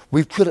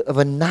 We could have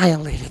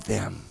annihilated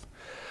them.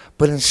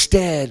 But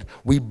instead,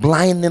 we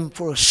blind them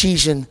for a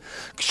season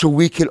so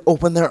we could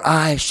open their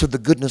eyes to the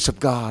goodness of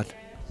God.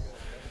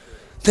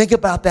 Think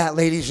about that,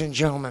 ladies and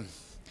gentlemen.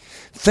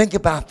 Think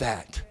about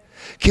that.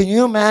 Can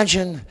you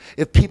imagine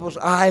if people's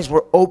eyes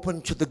were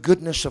open to the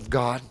goodness of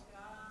God?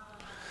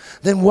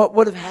 Then what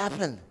would have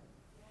happened?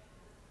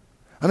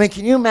 I mean,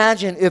 can you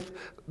imagine if,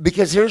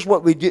 because here's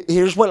what we do,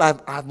 here's what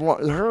I've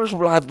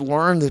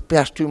learned the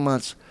past 2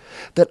 months,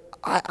 that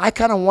I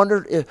kind of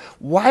wondered,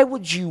 why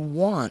would you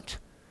want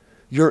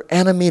your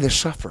enemy to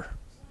suffer?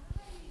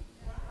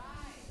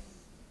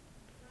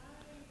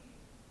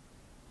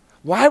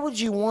 Why would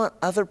you want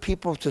other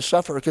people to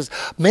suffer? Because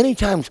many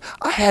times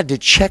I had to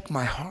check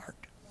my heart.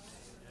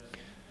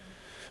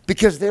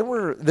 Because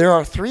there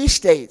are 3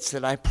 states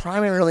that I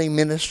primarily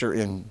minister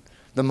in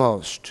the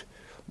most.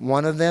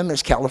 One of them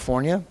is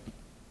California.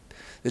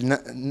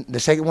 The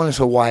second one is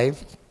Hawaii.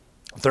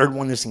 The third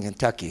one is in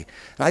Kentucky.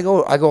 And I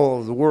go all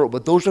over the world,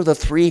 but those are the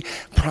 3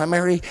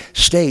 primary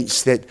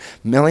states that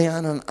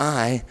Melian and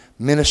I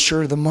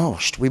minister the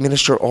most. We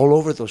minister all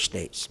over those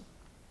states.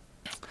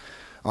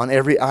 On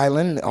every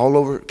island, all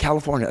over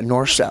California,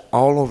 north, south,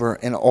 all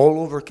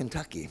over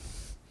Kentucky.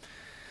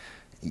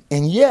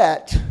 And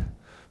yet,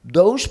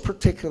 those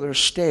particular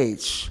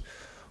states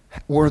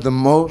were the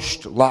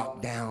most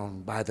locked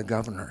down by the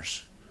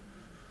governors.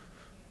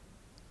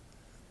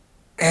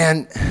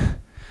 And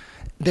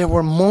there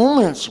were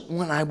moments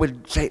when I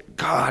would say,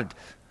 God,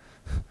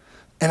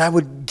 and I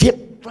would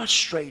get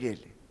frustrated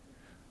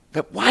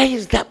that why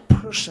is that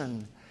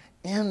person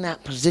in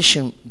that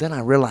position? Then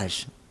I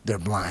realized they're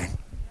blind.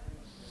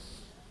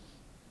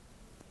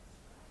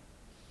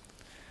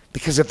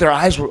 Because if their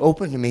eyes were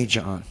open to me,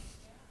 John,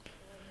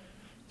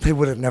 they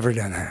would have never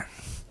done that.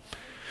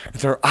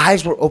 If their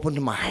eyes were open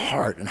to my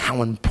heart and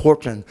how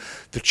important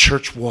the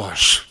church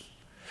was,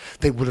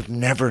 they would have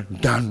never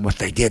done what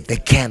they did. They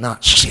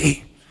cannot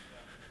see.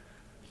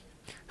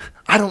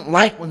 I don't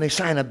like when they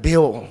sign a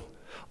bill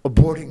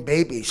aborting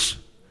babies.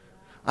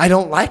 I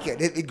don't like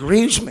it. It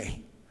grieves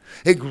me.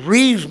 It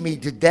grieves me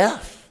to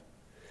death.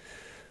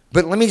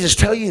 But let me just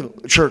tell you,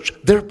 church,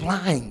 they're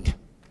blind.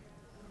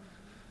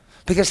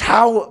 Because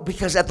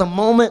at the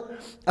moment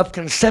of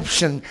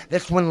conception,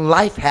 that's when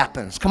life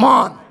happens. Come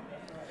on.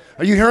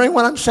 Are you hearing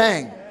what I'm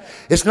saying?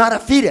 It's not a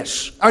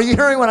fetus. Are you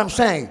hearing what I'm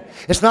saying?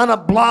 It's not a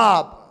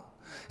blob.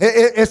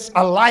 It's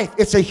a life.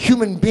 It's a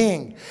human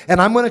being.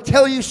 And I'm going to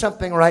tell you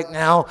something right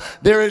now.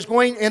 There is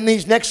going, in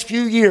these next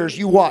few years,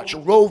 you watch,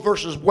 Roe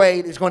versus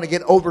Wade is going to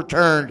get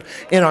overturned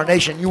in our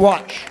nation. You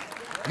watch.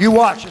 You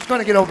watch. It's going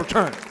to get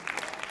overturned.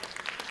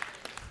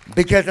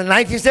 Because in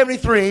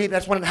 1973,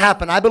 that's when it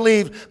happened. I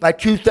believe by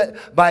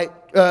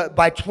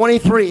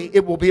 23,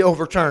 it will be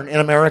overturned in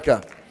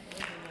America.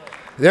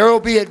 There will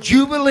be a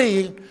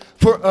jubilee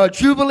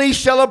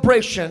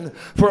celebration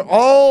for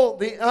all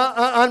the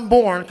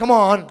unborn. Come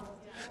on.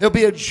 There'll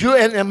be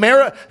in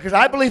America, because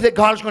I believe that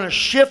God is going to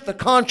shift the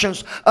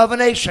conscience of a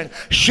nation,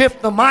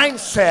 shift the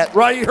mindset.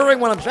 Right? Are you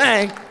hearing what I'm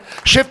saying?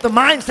 Shift the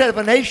mindset of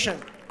a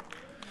nation.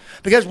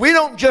 Because we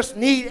don't just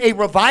need a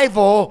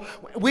revival,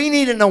 we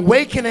need an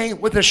awakening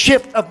with a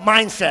shift of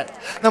mindset.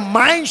 The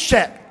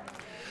mindset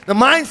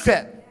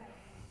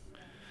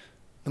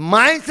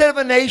of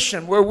a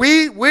nation where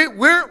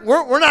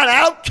we're not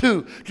out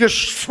to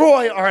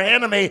destroy our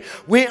enemy.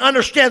 We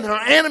understand that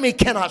our enemy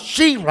cannot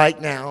see right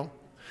now,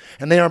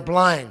 and they are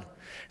blind.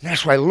 And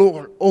that's why,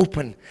 Lord,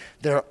 open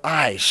their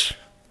eyes.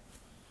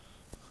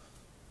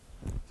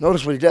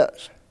 Notice what he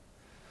does.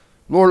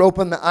 Lord,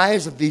 open the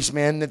eyes of these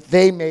men that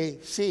they may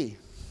see.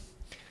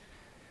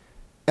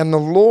 And the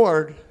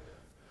Lord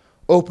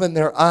opened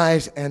their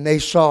eyes, and they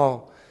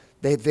saw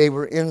that they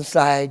were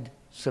inside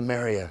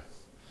Samaria.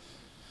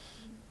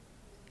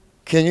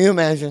 Can you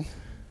imagine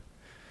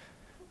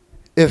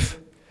if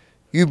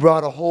you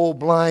brought a whole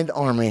blind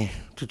army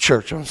to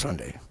church on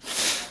Sunday?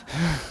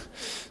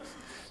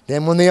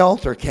 Then when the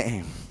altar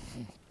came,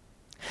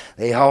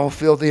 they all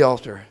filled the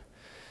altar.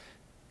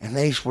 And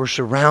they were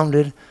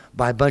surrounded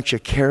by a bunch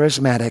of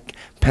charismatic,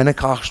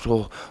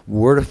 Pentecostal,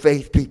 Word of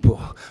Faith people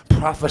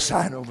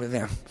prophesying over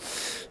them.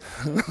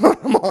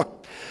 Come on.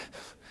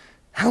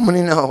 How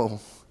many know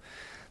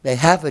they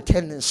have a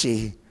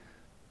tendency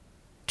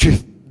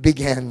to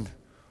begin,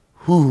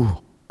 who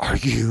are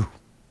you?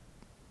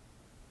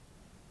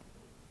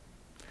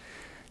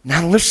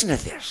 Now listen to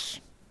this.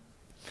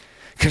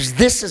 Because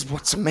this is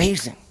what's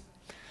amazing.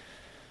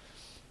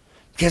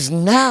 Because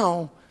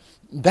now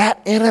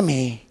that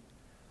enemy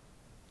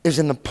is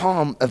in the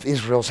palm of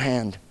Israel's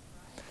hand.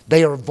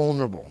 They are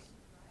vulnerable.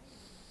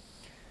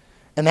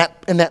 And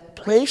that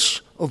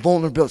place of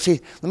vulnerability,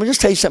 see, let me just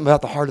tell you something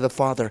about the heart of the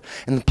Father.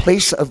 In the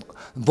place of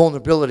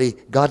vulnerability,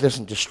 God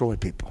doesn't destroy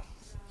people.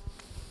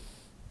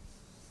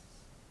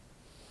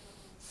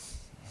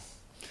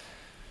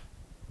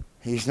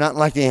 He's not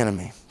like the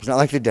enemy. He's not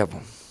like the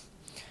devil.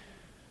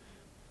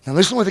 Now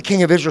listen to what the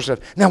king of Israel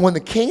said. Now when the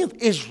king of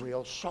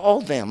Israel saw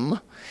them,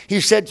 he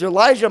said to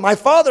Elijah, my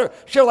father,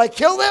 shall I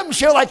kill them?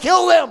 Shall I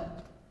kill them?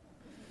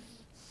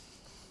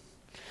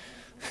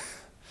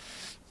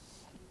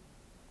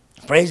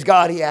 Praise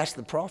God, he asked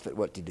the prophet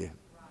what to do.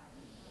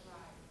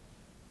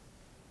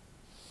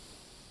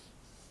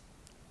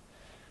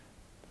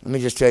 Let me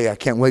just tell you, I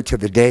can't wait till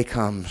the day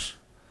comes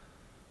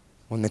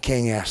when the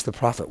king asks the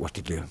prophet what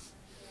to do.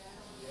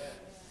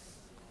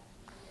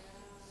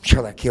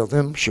 Shall I kill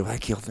them? Shall I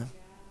kill them?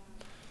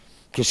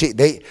 Because see,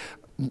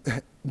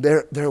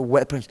 their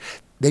weapons,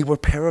 they were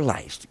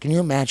paralyzed. Can you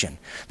imagine?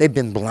 They've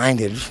been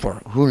blinded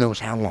for who knows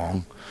how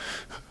long.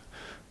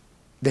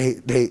 They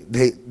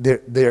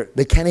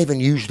can't even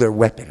use their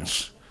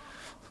weapons.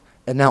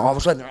 And now all of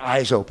a sudden their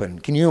eyes open.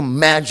 Can you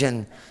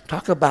imagine?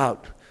 Talk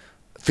about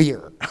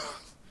fear.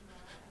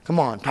 Come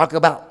on, talk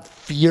about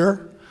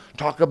fear.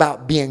 Talk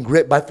about being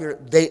gripped by fear.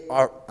 They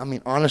are,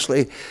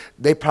 honestly,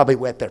 they probably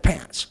wet their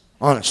pants.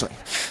 Honestly.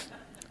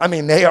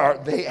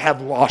 They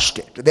have lost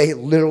it. They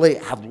literally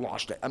have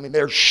lost it.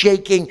 They're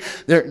shaking.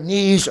 Their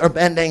knees are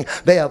bending.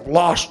 They have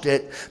lost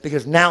it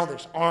because now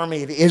this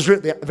army,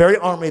 the very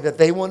army that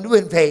they wanted to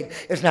invade,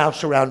 is now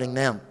surrounding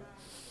them.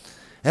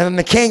 And then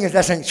the king is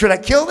saying, should I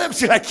kill them?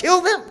 Should I kill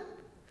them?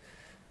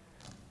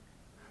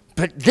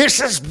 But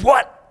this is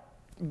what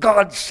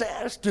God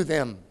says to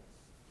them.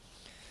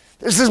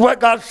 This is what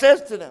God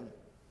says to them.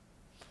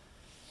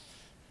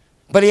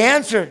 But he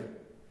answered,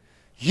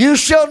 you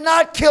shall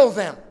not kill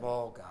them.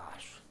 Oh,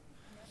 gosh.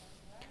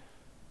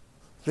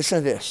 Listen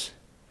to this.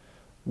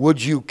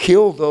 Would you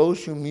kill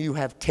those whom you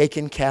have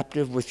taken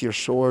captive with your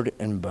sword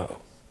and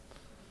bow?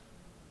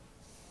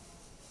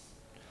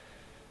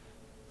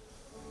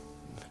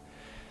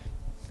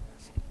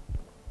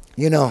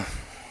 You know,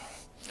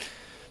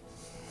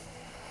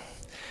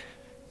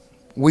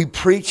 we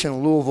preach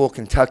in Louisville,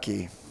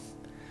 Kentucky,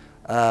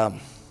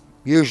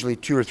 usually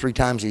 2 or 3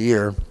 times a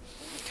year,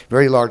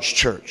 Very large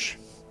church.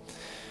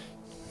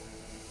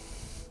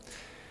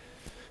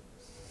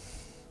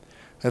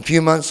 A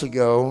few months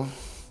ago,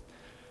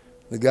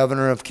 the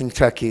governor of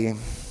Kentucky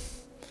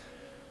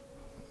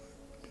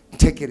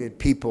ticketed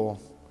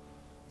people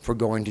for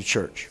going to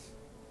church.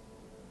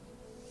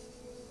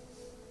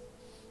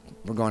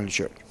 We're going to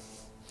church.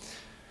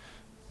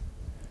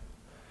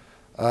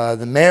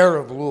 The mayor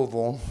of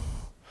Louisville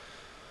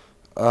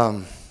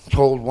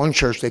told one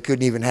church they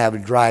couldn't even have a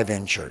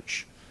drive-in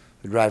church,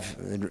 a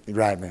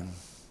drive-in.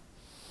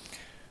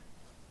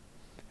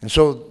 And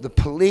so the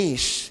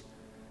police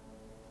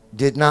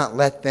did not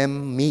let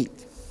them meet.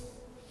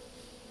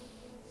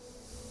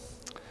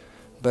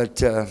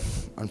 But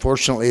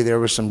unfortunately, there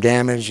was some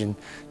damage in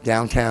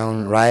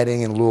downtown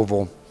rioting in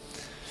Louisville.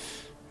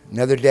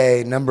 Another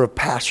day, a number of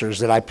pastors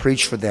that I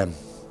preached for them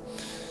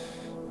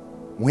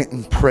went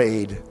and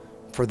prayed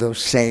for those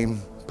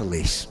same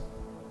police.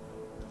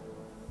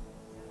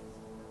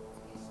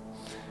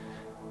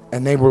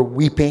 And they were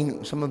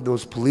weeping. Some of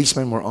those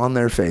policemen were on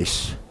their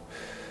face.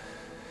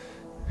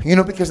 You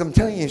know, because I'm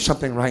telling you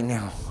something right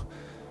now.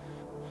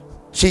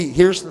 See,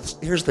 here's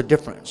the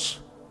difference.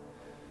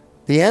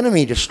 The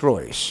enemy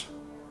destroys.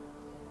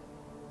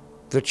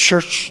 The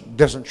church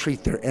doesn't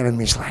treat their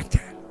enemies like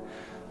that.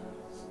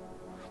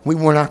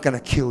 We're not going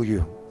to kill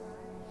you.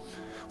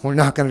 We're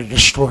not going to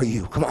destroy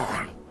you. Come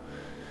on.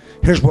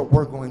 Here's what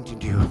we're going to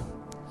do.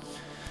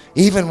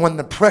 Even when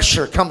the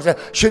pressure comes out,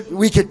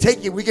 we could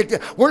take you.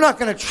 We're not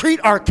going to treat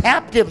our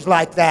captives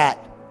like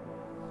that.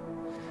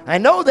 I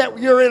know that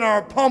you're in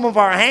our palm of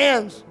our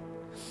hands.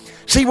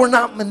 See, we're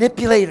not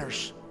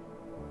manipulators.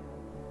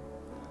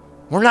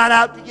 We're not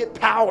out to get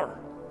power.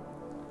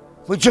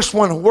 We just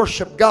want to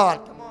worship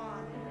God. Come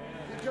on.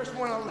 We just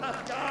want to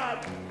love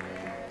God.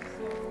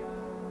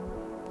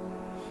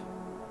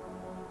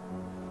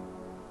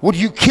 Would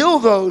you kill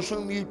those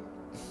whom you...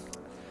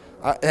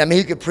 I mean,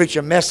 you could preach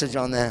a message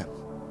on that.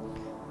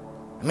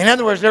 I mean, in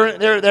other words,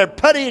 they're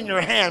putty in your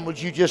hand. Would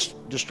you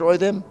just destroy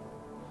them?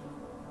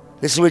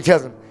 This is what he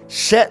tells them.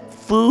 Set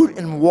food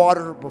and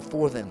water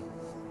before them.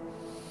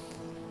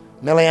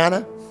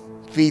 Meliana,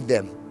 feed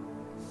them.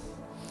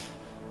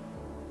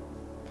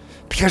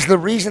 Because the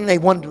reason they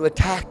wanted to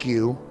attack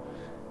you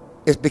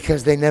is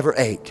because they never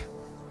ate.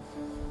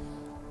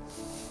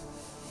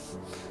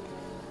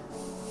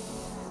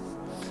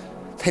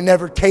 They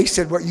never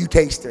tasted what you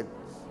tasted.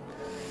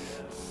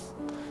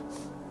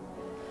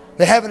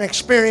 They haven't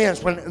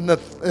experienced when the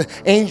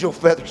angel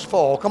feathers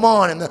fall. Come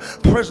on, and the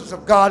presence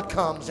of God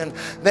comes, and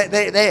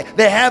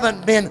they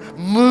haven't been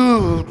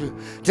moved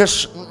to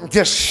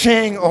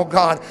sing, oh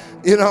God,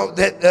 you know,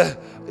 that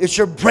it's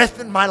your breath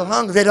in my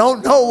lungs. They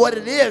don't know what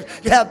it is.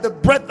 You have the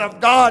breath of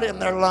God in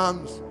their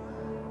lungs.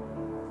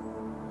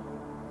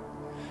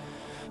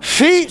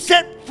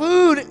 Set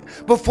food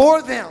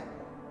before them.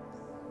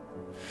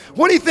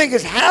 What do you think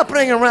is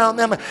happening around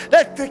them?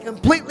 That's the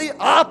completely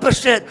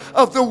opposite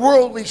of the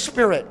worldly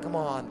spirit. Come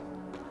on.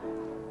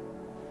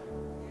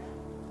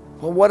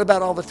 Well, what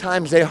about all the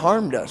times they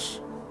harmed us?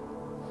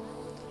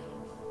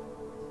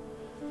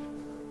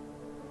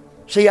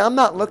 See, I'm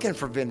not looking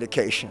for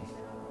vindication.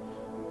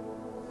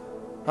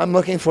 I'm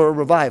looking for a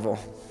revival.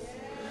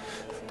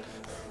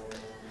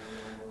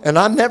 And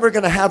I'm never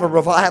going to have a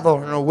revival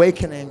or an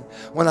awakening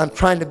when I'm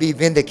trying to be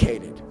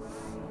vindicated.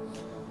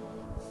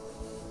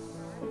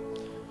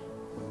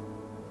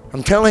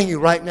 I'm telling you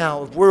right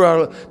now,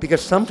 because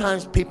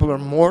sometimes people are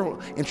more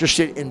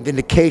interested in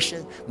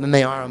vindication than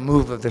they are a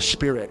move of the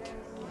Spirit.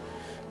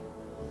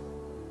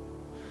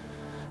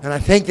 And I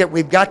think that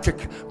we've got to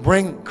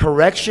bring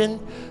correction.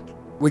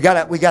 We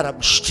got to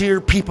steer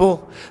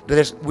people.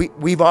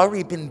 We've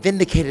already been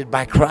vindicated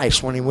by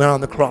Christ when he went on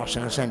the cross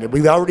and ascended.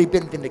 We've already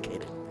been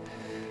vindicated.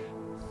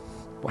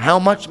 Well, how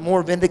much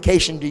more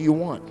vindication do you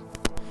want?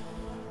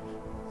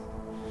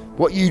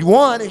 What you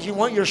want is you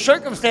want your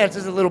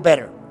circumstances a little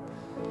better.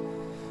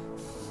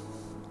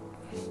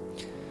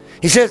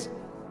 He says,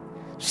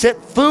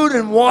 set food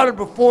and water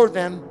before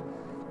them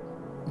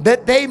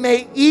that they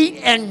may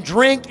eat and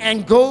drink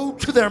and go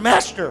to their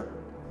master.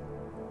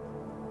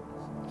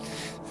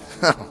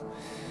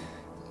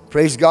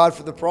 Praise God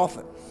for the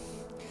prophet.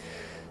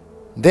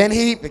 Then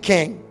he, the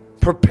king,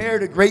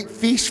 prepared a great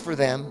feast for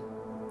them.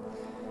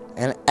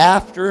 And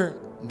after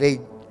they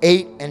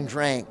ate and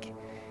drank,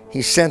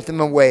 he sent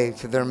them away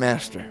to their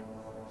master.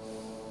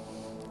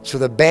 So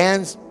the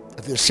bands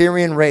of the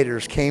Assyrian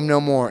raiders came no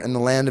more in the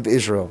land of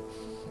Israel.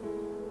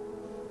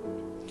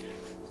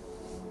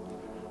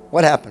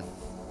 What happened?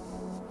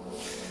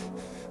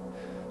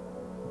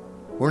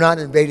 We're not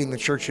invading the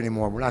church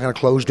anymore. We're not going to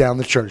close down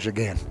the church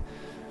again.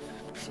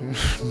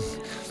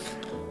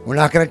 We're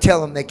not going to tell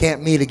them they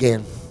can't meet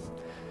again.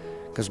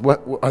 Because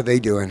what are they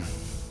doing?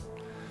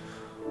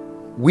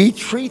 We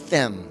treat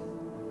them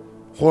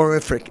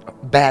horrific,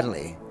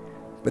 badly,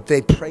 but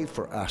they pray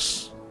for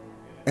us,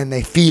 and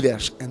they feed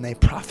us, and they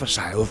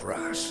prophesy over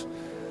us,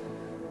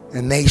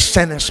 and they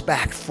send us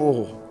back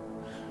full.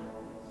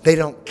 They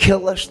don't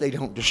kill us, they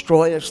don't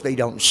destroy us, they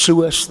don't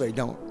sue us, they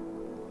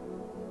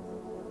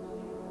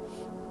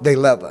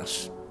love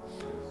us.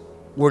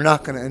 we're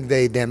not going to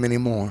invade them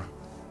anymore.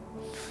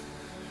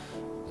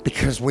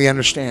 Because we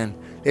understand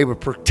they were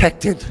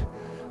protected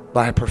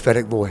by a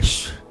prophetic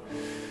voice.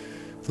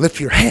 Lift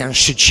your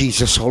hands to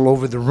Jesus all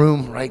over the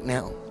room right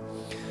now.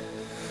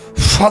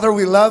 Father,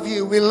 we love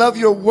you. We love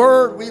your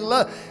word.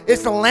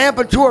 It's a lamp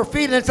unto our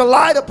feet and it's a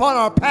light upon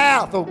our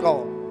path, oh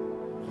God.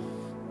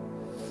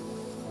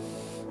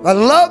 I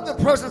love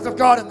the presence of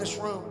God in this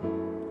room.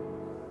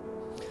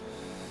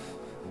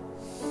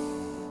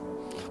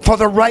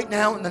 Father, right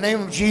now in the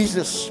name of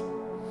Jesus,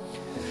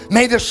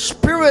 may the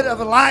spirit of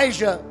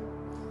Elijah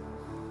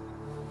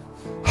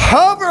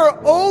hover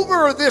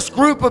over this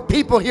group of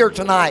people here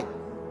tonight.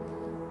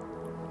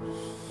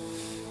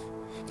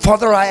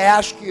 Father, I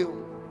ask you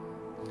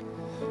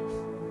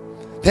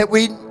that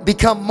we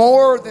become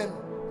more than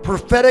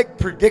prophetic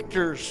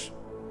predictors.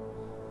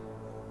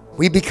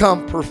 We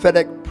become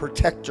prophetic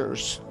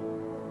protectors.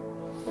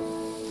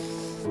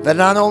 That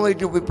not only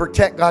do we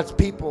protect God's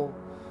people,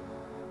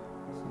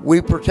 we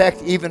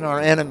protect even our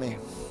enemy.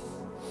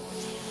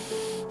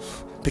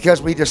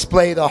 Because we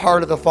display the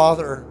heart of the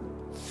Father.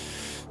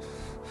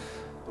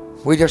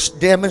 We just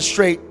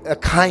demonstrate a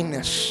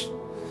kindness.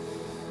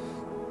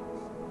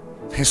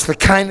 It's the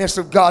kindness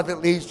of God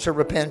that leads to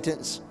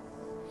repentance.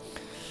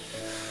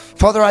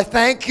 Father, I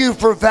thank you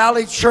for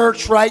Valley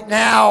Church right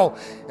now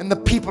and the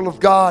people of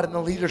God and the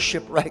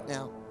leadership right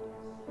now.